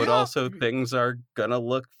 But Yeah. also things are gonna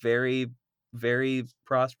look very, very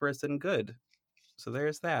prosperous and good. So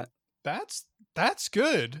there's that. That's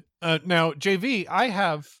good. Now, JV, I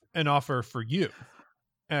have an offer for you,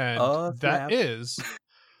 and Oh that snap. is,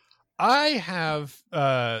 I have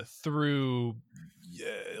through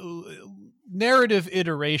narrative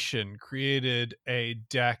iteration created a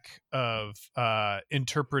deck of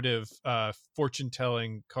interpretive fortune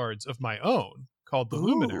telling cards of my own called the Ooh.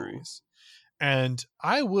 Luminaries. And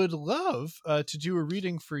I would love to do a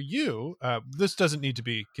reading for you. This doesn't need to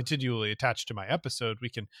be continually attached to my episode. We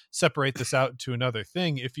can separate this out to another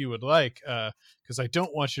thing if you would like, because I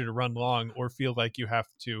don't want you to run long or feel like you have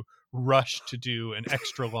to rush to do an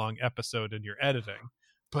extra long episode in your editing.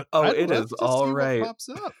 But Oh, I'd it love is to all see what right. pops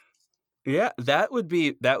up. Yeah, that would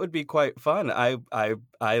be quite fun.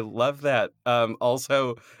 I love that.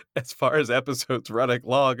 Also, as far as episodes running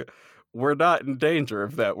long, we're not in danger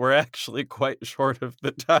of that. We're actually quite short of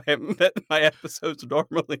the time that my episodes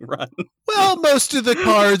normally run. Well, most of the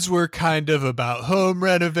cards were kind of about home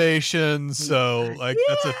renovations, so like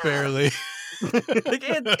that's a Yeah. fairly Like,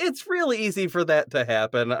 it's really easy for that to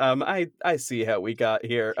happen. I see how we got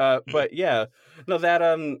here. But yeah, no, that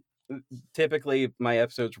typically my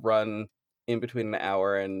episodes run in between an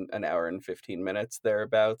hour and 15 minutes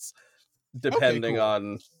thereabouts, Okay, depending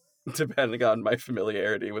cool. on my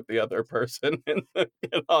familiarity with the other person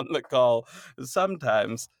on the call.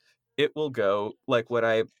 Sometimes it will go like when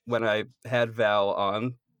I had Val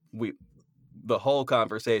on, the whole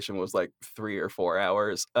conversation was like 3 or 4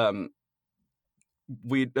 hours.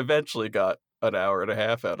 We eventually got an hour and a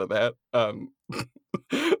half out of that.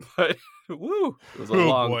 But woo, it was a Oh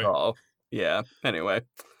long boy. call. Yeah. Anyway.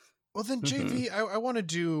 Well, then, Mhm. JV, I want to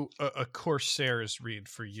do a Corsairs read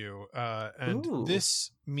for you. And Ooh.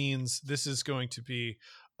 this means this is going to be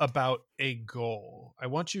about a goal. I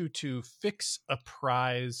want you to fix a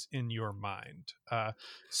prize in your mind,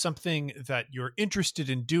 something that you're interested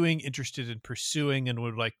in doing, interested in pursuing, and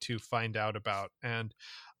would like to find out about. And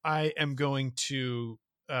I am going to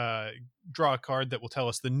draw a card that will tell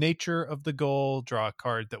us the nature of the goal, draw a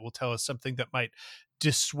card that will tell us something that might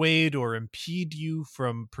dissuade or impede you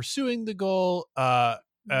from pursuing the goal, or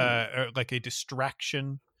like a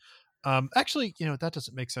distraction. Actually, that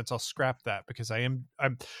doesn't make sense. I'll scrap that because I'm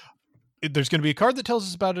there's going to be a card that tells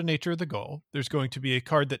us about the nature of the goal. There's going to be a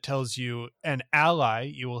card that tells you an ally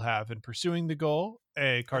you will have in pursuing the goal,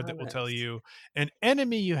 a card that will tell Nice. you an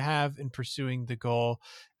enemy you have in pursuing the goal.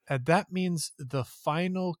 And that means the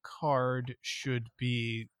final card should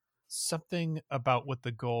be something about what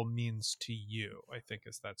the goal means to you. I think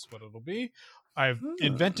that's what it'll be. I've Hmm.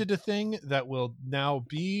 invented a thing that will now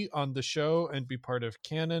be on the show and be part of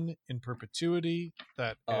canon in perpetuity.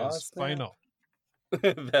 That Aw, is snap. final.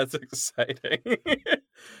 That's exciting.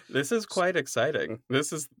 This is quite exciting.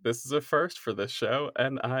 This is a first for this show,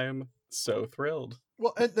 and I'm so thrilled.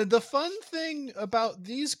 Well, and the fun thing about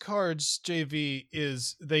these cards, JV,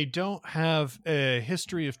 is they don't have a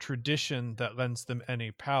history of tradition that lends them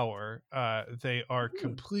any power. They are Hmm.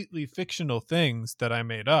 completely fictional things that I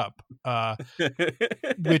made up,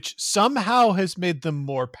 which somehow has made them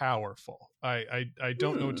more powerful. I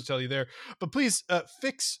don't know what to tell you there, but please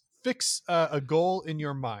fix a goal in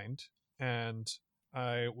your mind, and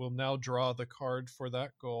I will now draw the card for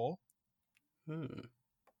that goal. Hmm.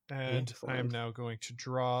 And I am Excellent. now going to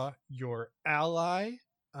draw your ally.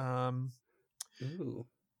 Ooh.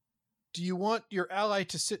 Do you want your ally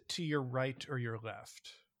to sit to your right or your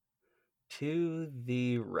left? To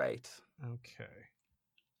the right. Okay.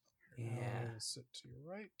 Yeah. Sit to your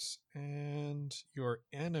right. And your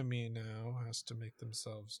enemy now has to make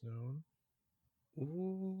themselves known.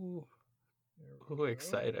 Ooh. There we Ooh, go.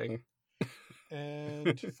 exciting.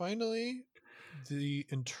 And finally, the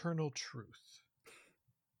internal truth.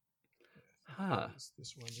 Huh. Is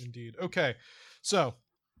this one indeed? Okay. So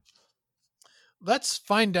let's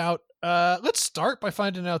find out. Let's start by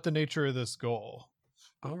finding out the nature of this goal.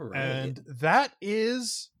 All right. And that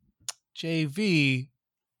is JV.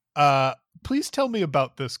 Please tell me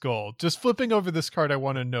about this goal. Just flipping over this card, I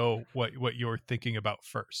want to know what you're thinking about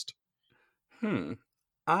first.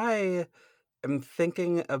 I am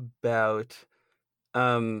thinking about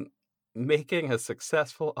making a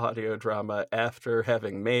successful audio drama after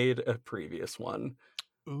having made a previous one.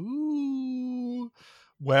 Ooh.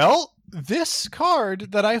 Well, this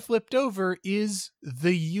card that I flipped over is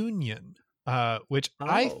the Union, which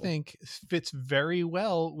I think fits very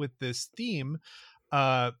well with this theme.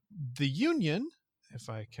 The Union, if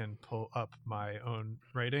I can pull up my own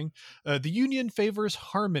writing, the Union favors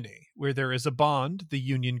harmony. Where there is a bond, the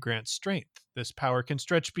Union grants strength. This power can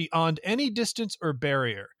stretch beyond any distance or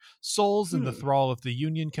barrier. Souls in the thrall of the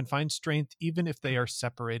Union can find strength even if they are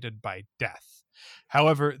separated by death.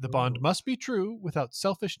 However, the bond must be true without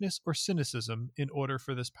selfishness or cynicism in order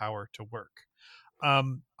for this power to work.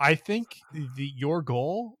 I think your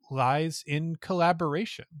goal lies in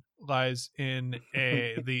collaboration, lies in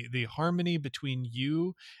the harmony between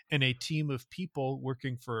you and a team of people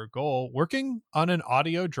working for a goal, working on an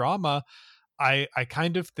audio drama. I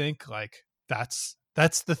kind of think like that's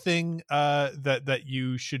the thing that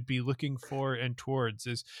you should be looking for and towards,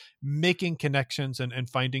 is making connections and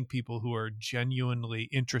finding people who are genuinely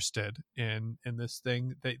interested in this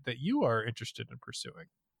thing that you are interested in pursuing.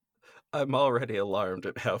 I'm already alarmed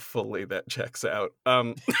at how fully that checks out.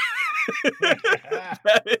 That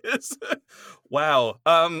is wow.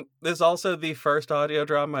 This is also the first audio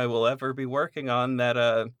drama I will ever be working on that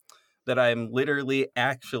I'm literally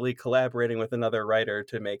actually collaborating with another writer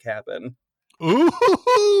to make happen. Ooh,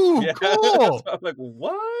 yeah. cool. So I'm like,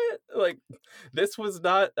 what? Like, this was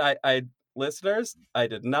not. I listeners, I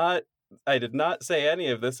did not say any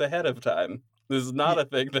of this ahead of time. This is not a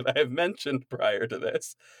thing that I have mentioned prior to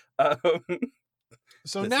this.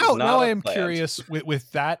 So this now I am planned. curious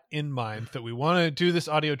with that in mind, that we want to do this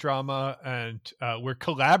audio drama and we're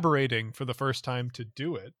collaborating for the first time to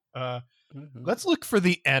do it. Let's look for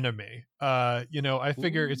the enemy. I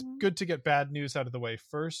figure it's good to get bad news out of the way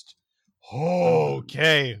first.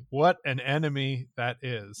 Okay, what an enemy that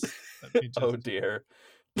is. Let me just oh dear.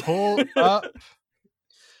 Pull up.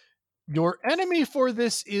 Your enemy for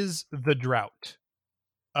this is the drought.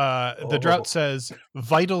 The drought says,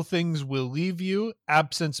 vital things will leave you.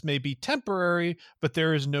 Absence may be temporary, but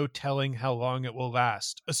there is no telling how long it will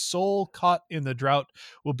last. A soul caught in the drought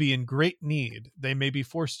will be in great need. They may be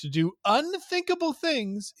forced to do unthinkable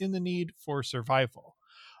things in the need for survival.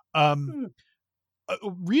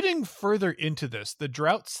 Reading further into this, the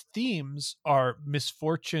drought's themes are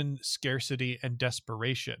misfortune, scarcity, and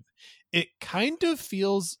desperation. It kind of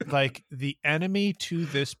feels like the enemy to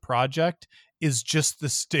this project is just the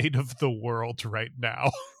state of the world right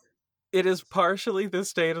now. It is partially the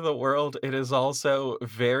state of the world. It is also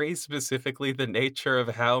very specifically the nature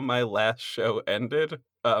of how my last show ended.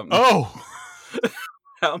 How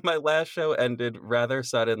my last show ended rather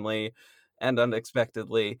suddenly and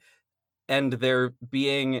unexpectedly. And there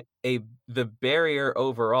being the barrier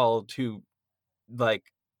overall to like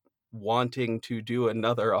wanting to do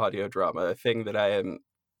another audio drama, a thing that I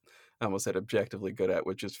almost said objectively good at,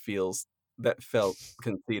 which just felt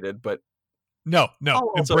conceited, but no,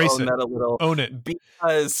 embrace it. That a little, own it,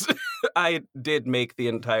 because I did make the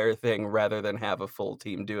entire thing rather than have a full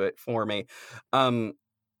team do it for me.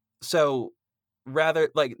 So rather,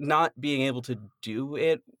 like, not being able to do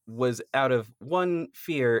it was out of one,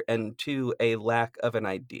 fear, and two, a lack of an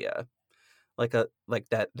idea, like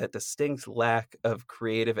that distinct lack of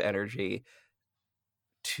creative energy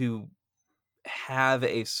to have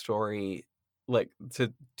a story, like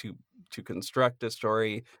to construct a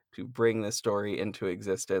story, to bring this story into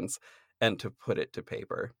existence, and to put it to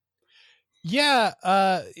paper. Yeah,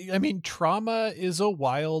 I mean, trauma is a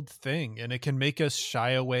wild thing, and it can make us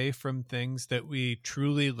shy away from things that we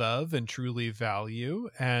truly love and truly value.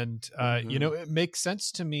 And it makes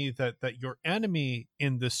sense to me that your enemy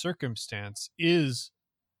in this circumstance is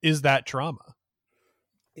that trauma.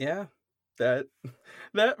 Yeah, that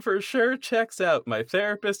that for sure checks out. My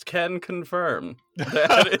therapist can confirm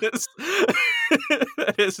that is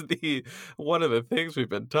that is the one of the things we've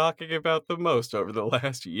been talking about the most over the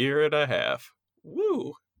last year and a half.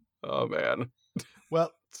 Woo! Oh man,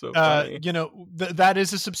 Well, so funny. that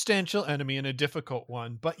is a substantial enemy and a difficult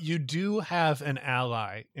one, but you do have an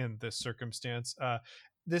ally in this circumstance.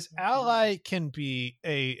 This ally can be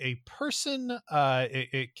a person.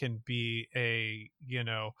 It can be a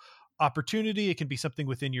opportunity. It can be something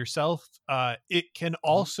within yourself. It can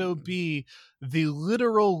also be the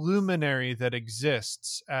literal luminary that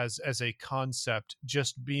exists as a concept,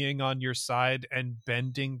 just being on your side and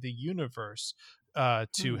bending the universe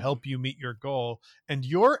to help you meet your goal. And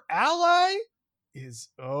your ally is,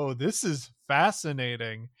 oh, this is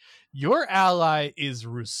fascinating. Your ally is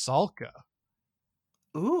Rusalka.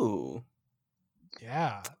 Ooh,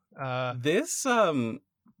 Yeah. this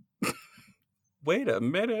wait a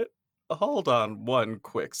minute. Hold on one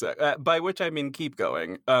quick sec. By which I mean keep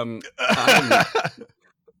going. I'm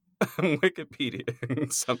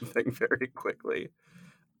Wikipediaing something very quickly.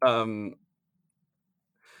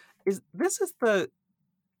 Is the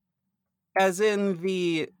as in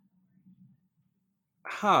the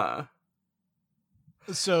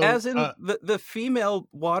So as in the female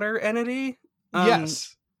water entity?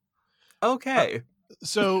 Yes. Okay.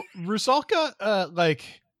 So Rusalka,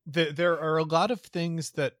 there are a lot of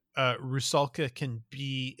things that Rusalka can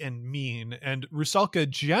be and mean, and Rusalka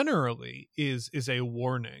generally is a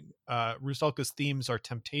warning. Rusalka's themes are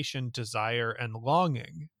temptation, desire, and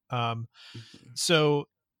longing. So,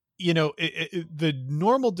 the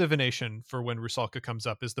normal divination for when Rusalka comes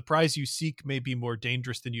up is the prize you seek may be more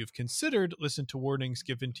dangerous than you've considered. Listen to warnings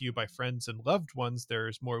given to you by friends and loved ones.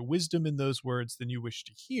 There's more wisdom in those words than you wish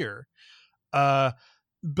to hear. But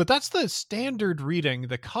that's the standard reading.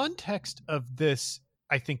 The context of this,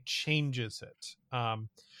 I think, changes it.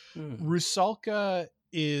 Rusalka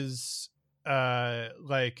is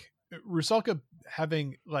Rusalka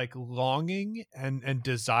having like longing and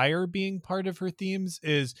desire being part of her themes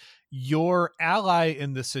is your ally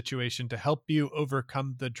in this situation to help you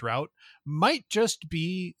overcome the drought might just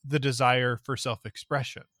be the desire for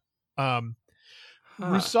self-expression.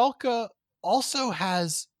 Rusalka also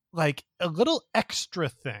has like a little extra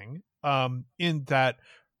thing in that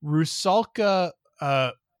Rusalka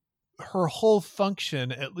her whole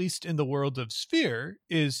function, at least in the world of Sphere,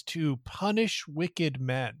 is to punish wicked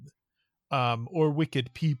men or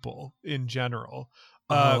wicked people in general.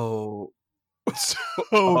 Oh. So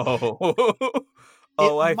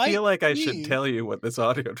I feel like I should tell you what this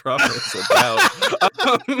audio drama is about.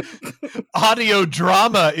 Audio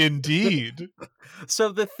drama, indeed.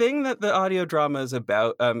 So the thing that the audio drama is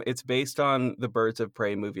about, it's based on the Birds of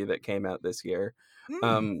Prey movie that came out this year.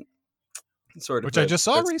 Sort of, which I just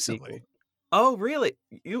saw recently. Sequel. Oh, really?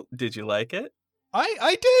 Did you like it?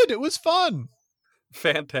 I did. It was fun.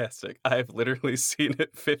 Fantastic. I've literally seen it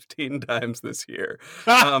 15 times this year.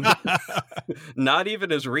 Not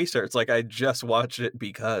even as research. Like, I just watched it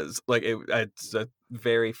because it's a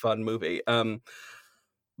very fun movie.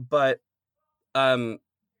 But it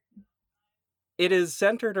is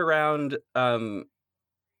centered around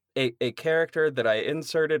a character that I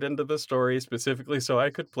inserted into the story specifically so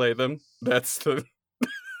I could play them. That's the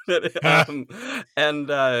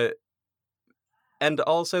and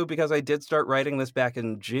also because I did start writing this back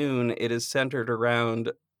in June, it is centered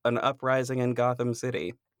around an uprising in Gotham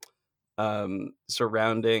City,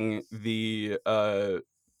 surrounding the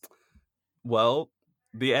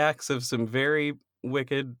acts of some very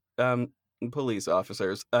wicked police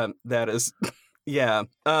officers. That is, yeah.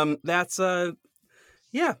 That's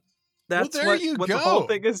That's what the whole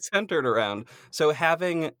thing is centered around. So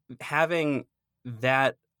having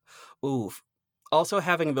that, also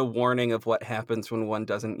having the warning of what happens when one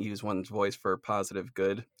doesn't use one's voice for positive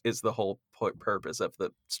good is the whole purpose of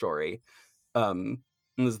the story.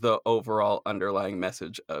 Is the overall underlying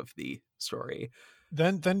message of the story.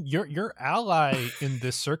 Then your ally in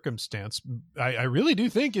this circumstance, I really do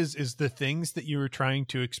think is the things that you were trying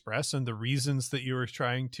to express and the reasons that you were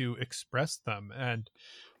trying to express them, and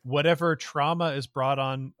whatever trauma is brought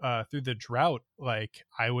on through the drought, like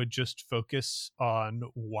I would just focus on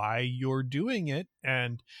why you're doing it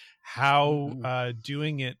and how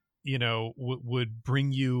doing it, would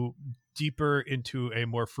bring you deeper into a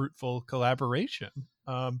more fruitful collaboration.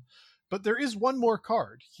 But there is one more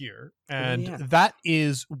card here, and that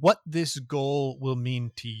is what this goal will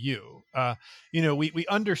mean to you. We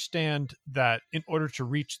understand that in order to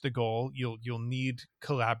reach the goal, you'll need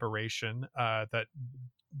collaboration. That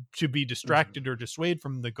to be distracted or dissuade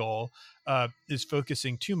from the goal is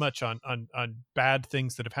focusing too much on bad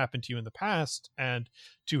things that have happened to you in the past. And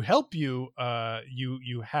to help you,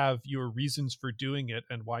 you have your reasons for doing it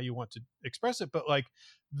and why you want to express it. But like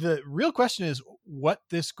the real question is what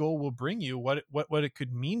this goal will bring you, what it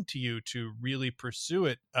could mean to you to really pursue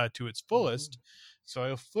it to its fullest. So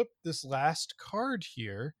I'll flip this last card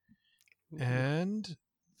here, and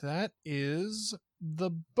that is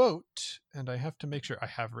the boat. And I have to make sure I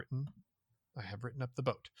have written up the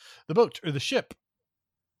boat. The boat, or the ship,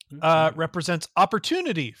 represents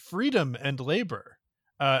opportunity, freedom, and labor.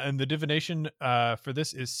 And the divination for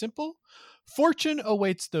this is simple. Fortune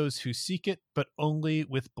awaits those who seek it, but only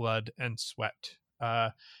with blood and sweat.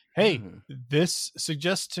 Hey, this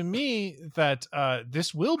suggests to me that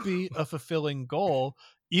this will be a fulfilling goal,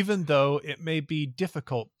 even though it may be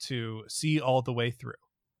difficult to see all the way through.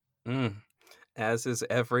 As is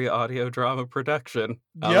every audio drama production.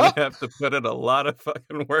 Yep. We have to put in a lot of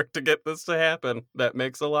fucking work to get this to happen. That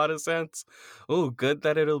makes a lot of sense. Oh, good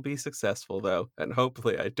that it'll be successful, though. And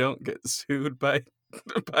hopefully I don't get sued by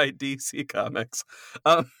DC Comics.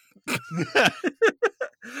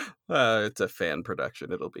 It's a fan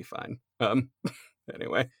production. It'll be fine.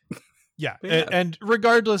 Anyway. Yeah. Yeah. And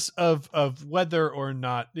regardless of whether or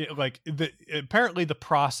not, like, apparently the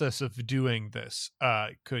process of doing this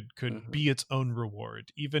could be its own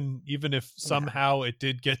reward. Even if somehow it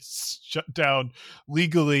did get shut down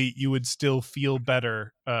legally, you would still feel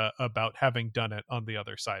better about having done it on the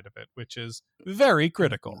other side of it, which is very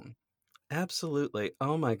critical. Absolutely.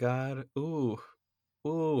 Oh my god. Ooh.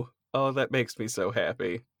 Oh, that makes me so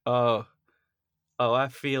happy. Oh, I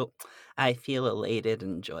feel elated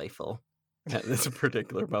and joyful at this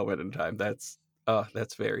particular moment in time. That's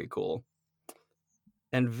very cool.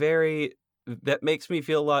 And that makes me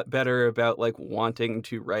feel a lot better about like wanting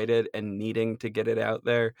to write it and needing to get it out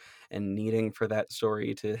there and needing for that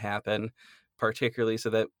story to happen, particularly so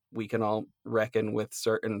that we can all reckon with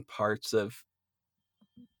certain parts of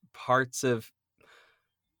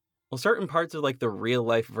like the real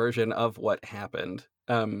life version of what happened,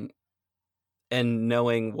 and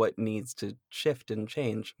knowing what needs to shift and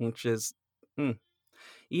change, which is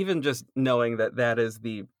even just knowing that is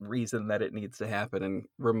the reason that it needs to happen, and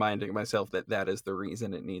reminding myself that is the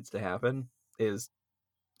reason it needs to happen is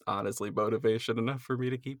honestly motivation enough for me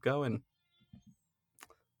to keep going.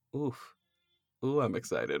 Ooh, I'm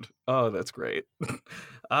excited. Oh, that's great.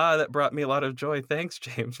 That brought me a lot of joy. Thanks,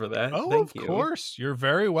 James, for that. Oh, Thank of you. course. You're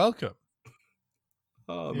very welcome.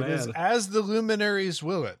 Oh, It man. is as the luminaries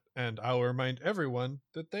will it. And I'll remind everyone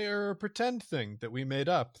that they are a pretend thing that we made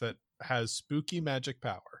up that has spooky magic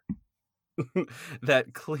power.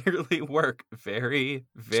 That clearly work very,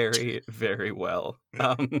 very, very well.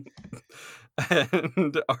 And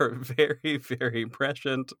are very, very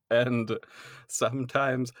prescient, and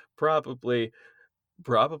sometimes probably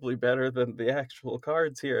better than the actual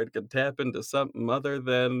cards here. It could tap into something other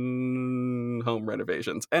than home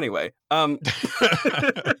renovations. Anyway, oh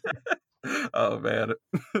man.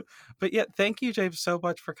 But yeah, thank you, James, so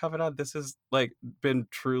much for coming on. This has like been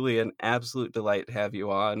truly an absolute delight to have you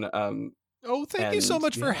on. Oh, thank you so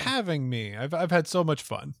much for having me. I've had so much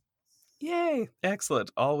fun. Yay! Excellent.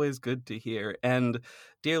 Always good to hear. And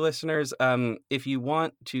dear listeners, if you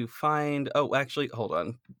want to find... Oh, actually, hold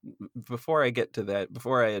on. Before I get to that,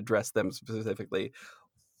 before I address them specifically,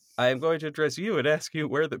 I am going to address you and ask you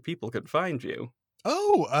where the people can find you.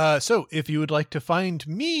 Oh, so if you would like to find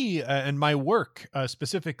me and my work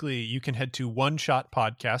specifically, you can head to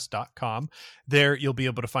oneshotpodcast.com. There you'll be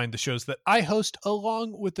able to find the shows that I host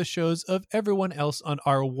along with the shows of everyone else on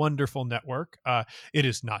our wonderful network. It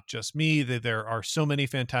is not just me. There are so many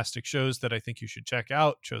fantastic shows that I think you should check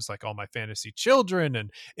out. Shows like All My Fantasy Children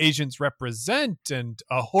and Asians Represent and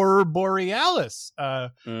Horror Borealis,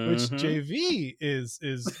 which JV is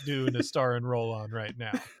doing a star and roll on right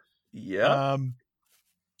now. Yeah.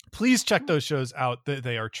 Please check those shows out.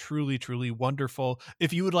 They are truly, truly wonderful.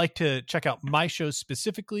 If you would like to check out my shows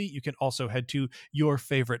specifically, you can also head to your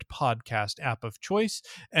favorite podcast app of choice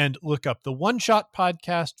and look up the One Shot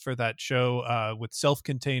Podcast for that show with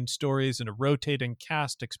self-contained stories and a rotating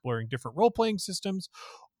cast exploring different role-playing systems,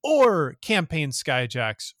 or Campaign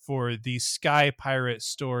Skyjacks for the Sky Pirate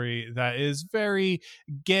story that is very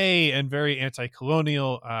gay and very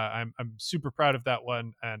anti-colonial. I'm super proud of that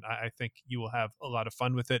one, and I think you will have a lot of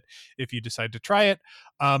fun with it if you decide to try it.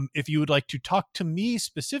 If you would like to talk to me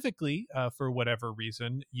specifically for whatever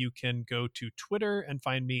reason, you can go to Twitter and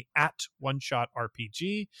find me at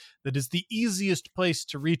OneShotRPG. That is the easiest place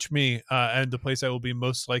to reach me and the place I will be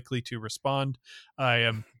most likely to respond. I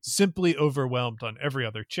am simply overwhelmed on every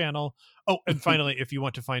other channel. Oh, and finally, if you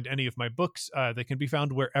want to find any of my books, they can be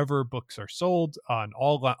found wherever books are sold, on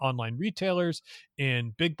all online retailers,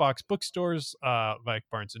 in big box bookstores like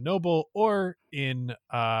Barnes & Noble, or in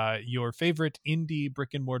your favorite indie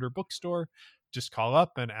brick and mortar bookstore. Just call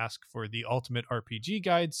up and ask for the Ultimate RPG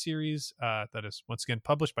Guide series that is once again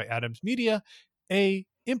published by Adams Media, a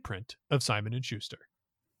imprint of Simon & Schuster.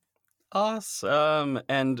 Awesome.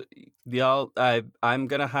 And y'all, I'm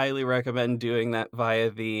gonna highly recommend doing that via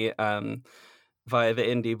the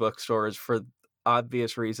indie bookstores for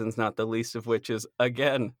obvious reasons, not the least of which is,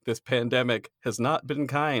 again, this pandemic has not been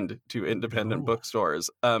kind to independent bookstores.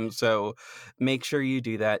 So make sure you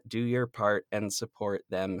do that, do your part, and support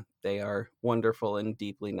them. They are wonderful and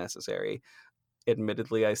deeply necessary.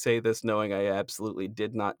 Admittedly, I say this knowing I absolutely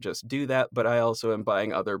did not just do that, but I also am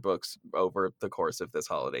buying other books over the course of this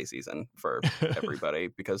holiday season for everybody,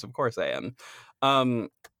 because of course I am.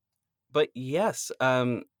 But yes,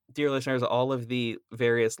 dear listeners, all of the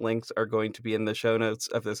various links are going to be in the show notes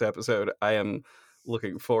of this episode. I am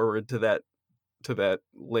looking forward to that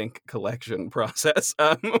link collection process,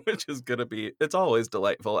 which is going to be, it's always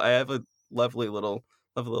delightful. I have a lovely little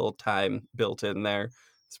time built in there.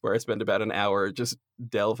 It's where I spend about an hour just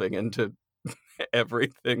delving into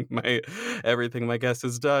everything my guest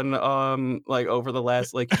has done like over the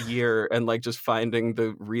last like year, and like just finding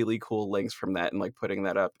the really cool links from that and like putting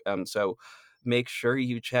that up. So make sure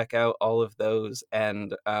you check out all of those,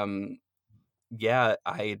 and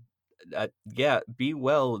be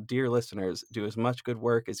well, dear listeners. Do as much good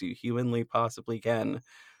work as you humanly possibly can,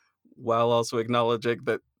 while also acknowledging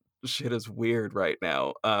that shit is weird right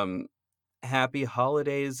now. Happy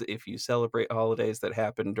holidays if you celebrate holidays that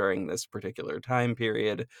happen during this particular time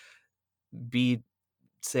period. Be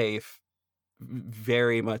safe,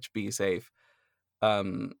 very much be safe.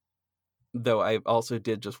 Though I also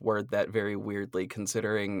did just word that very weirdly,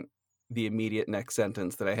 considering the immediate next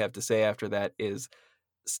sentence that I have to say after that is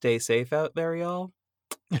stay safe out there, y'all.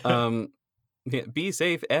 Yeah, be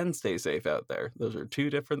safe and stay safe out there. Those are two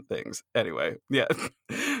different things. Anyway, yeah.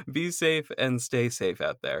 Be safe and stay safe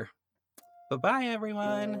out there. Bye-bye,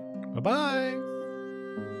 everyone. Bye-bye.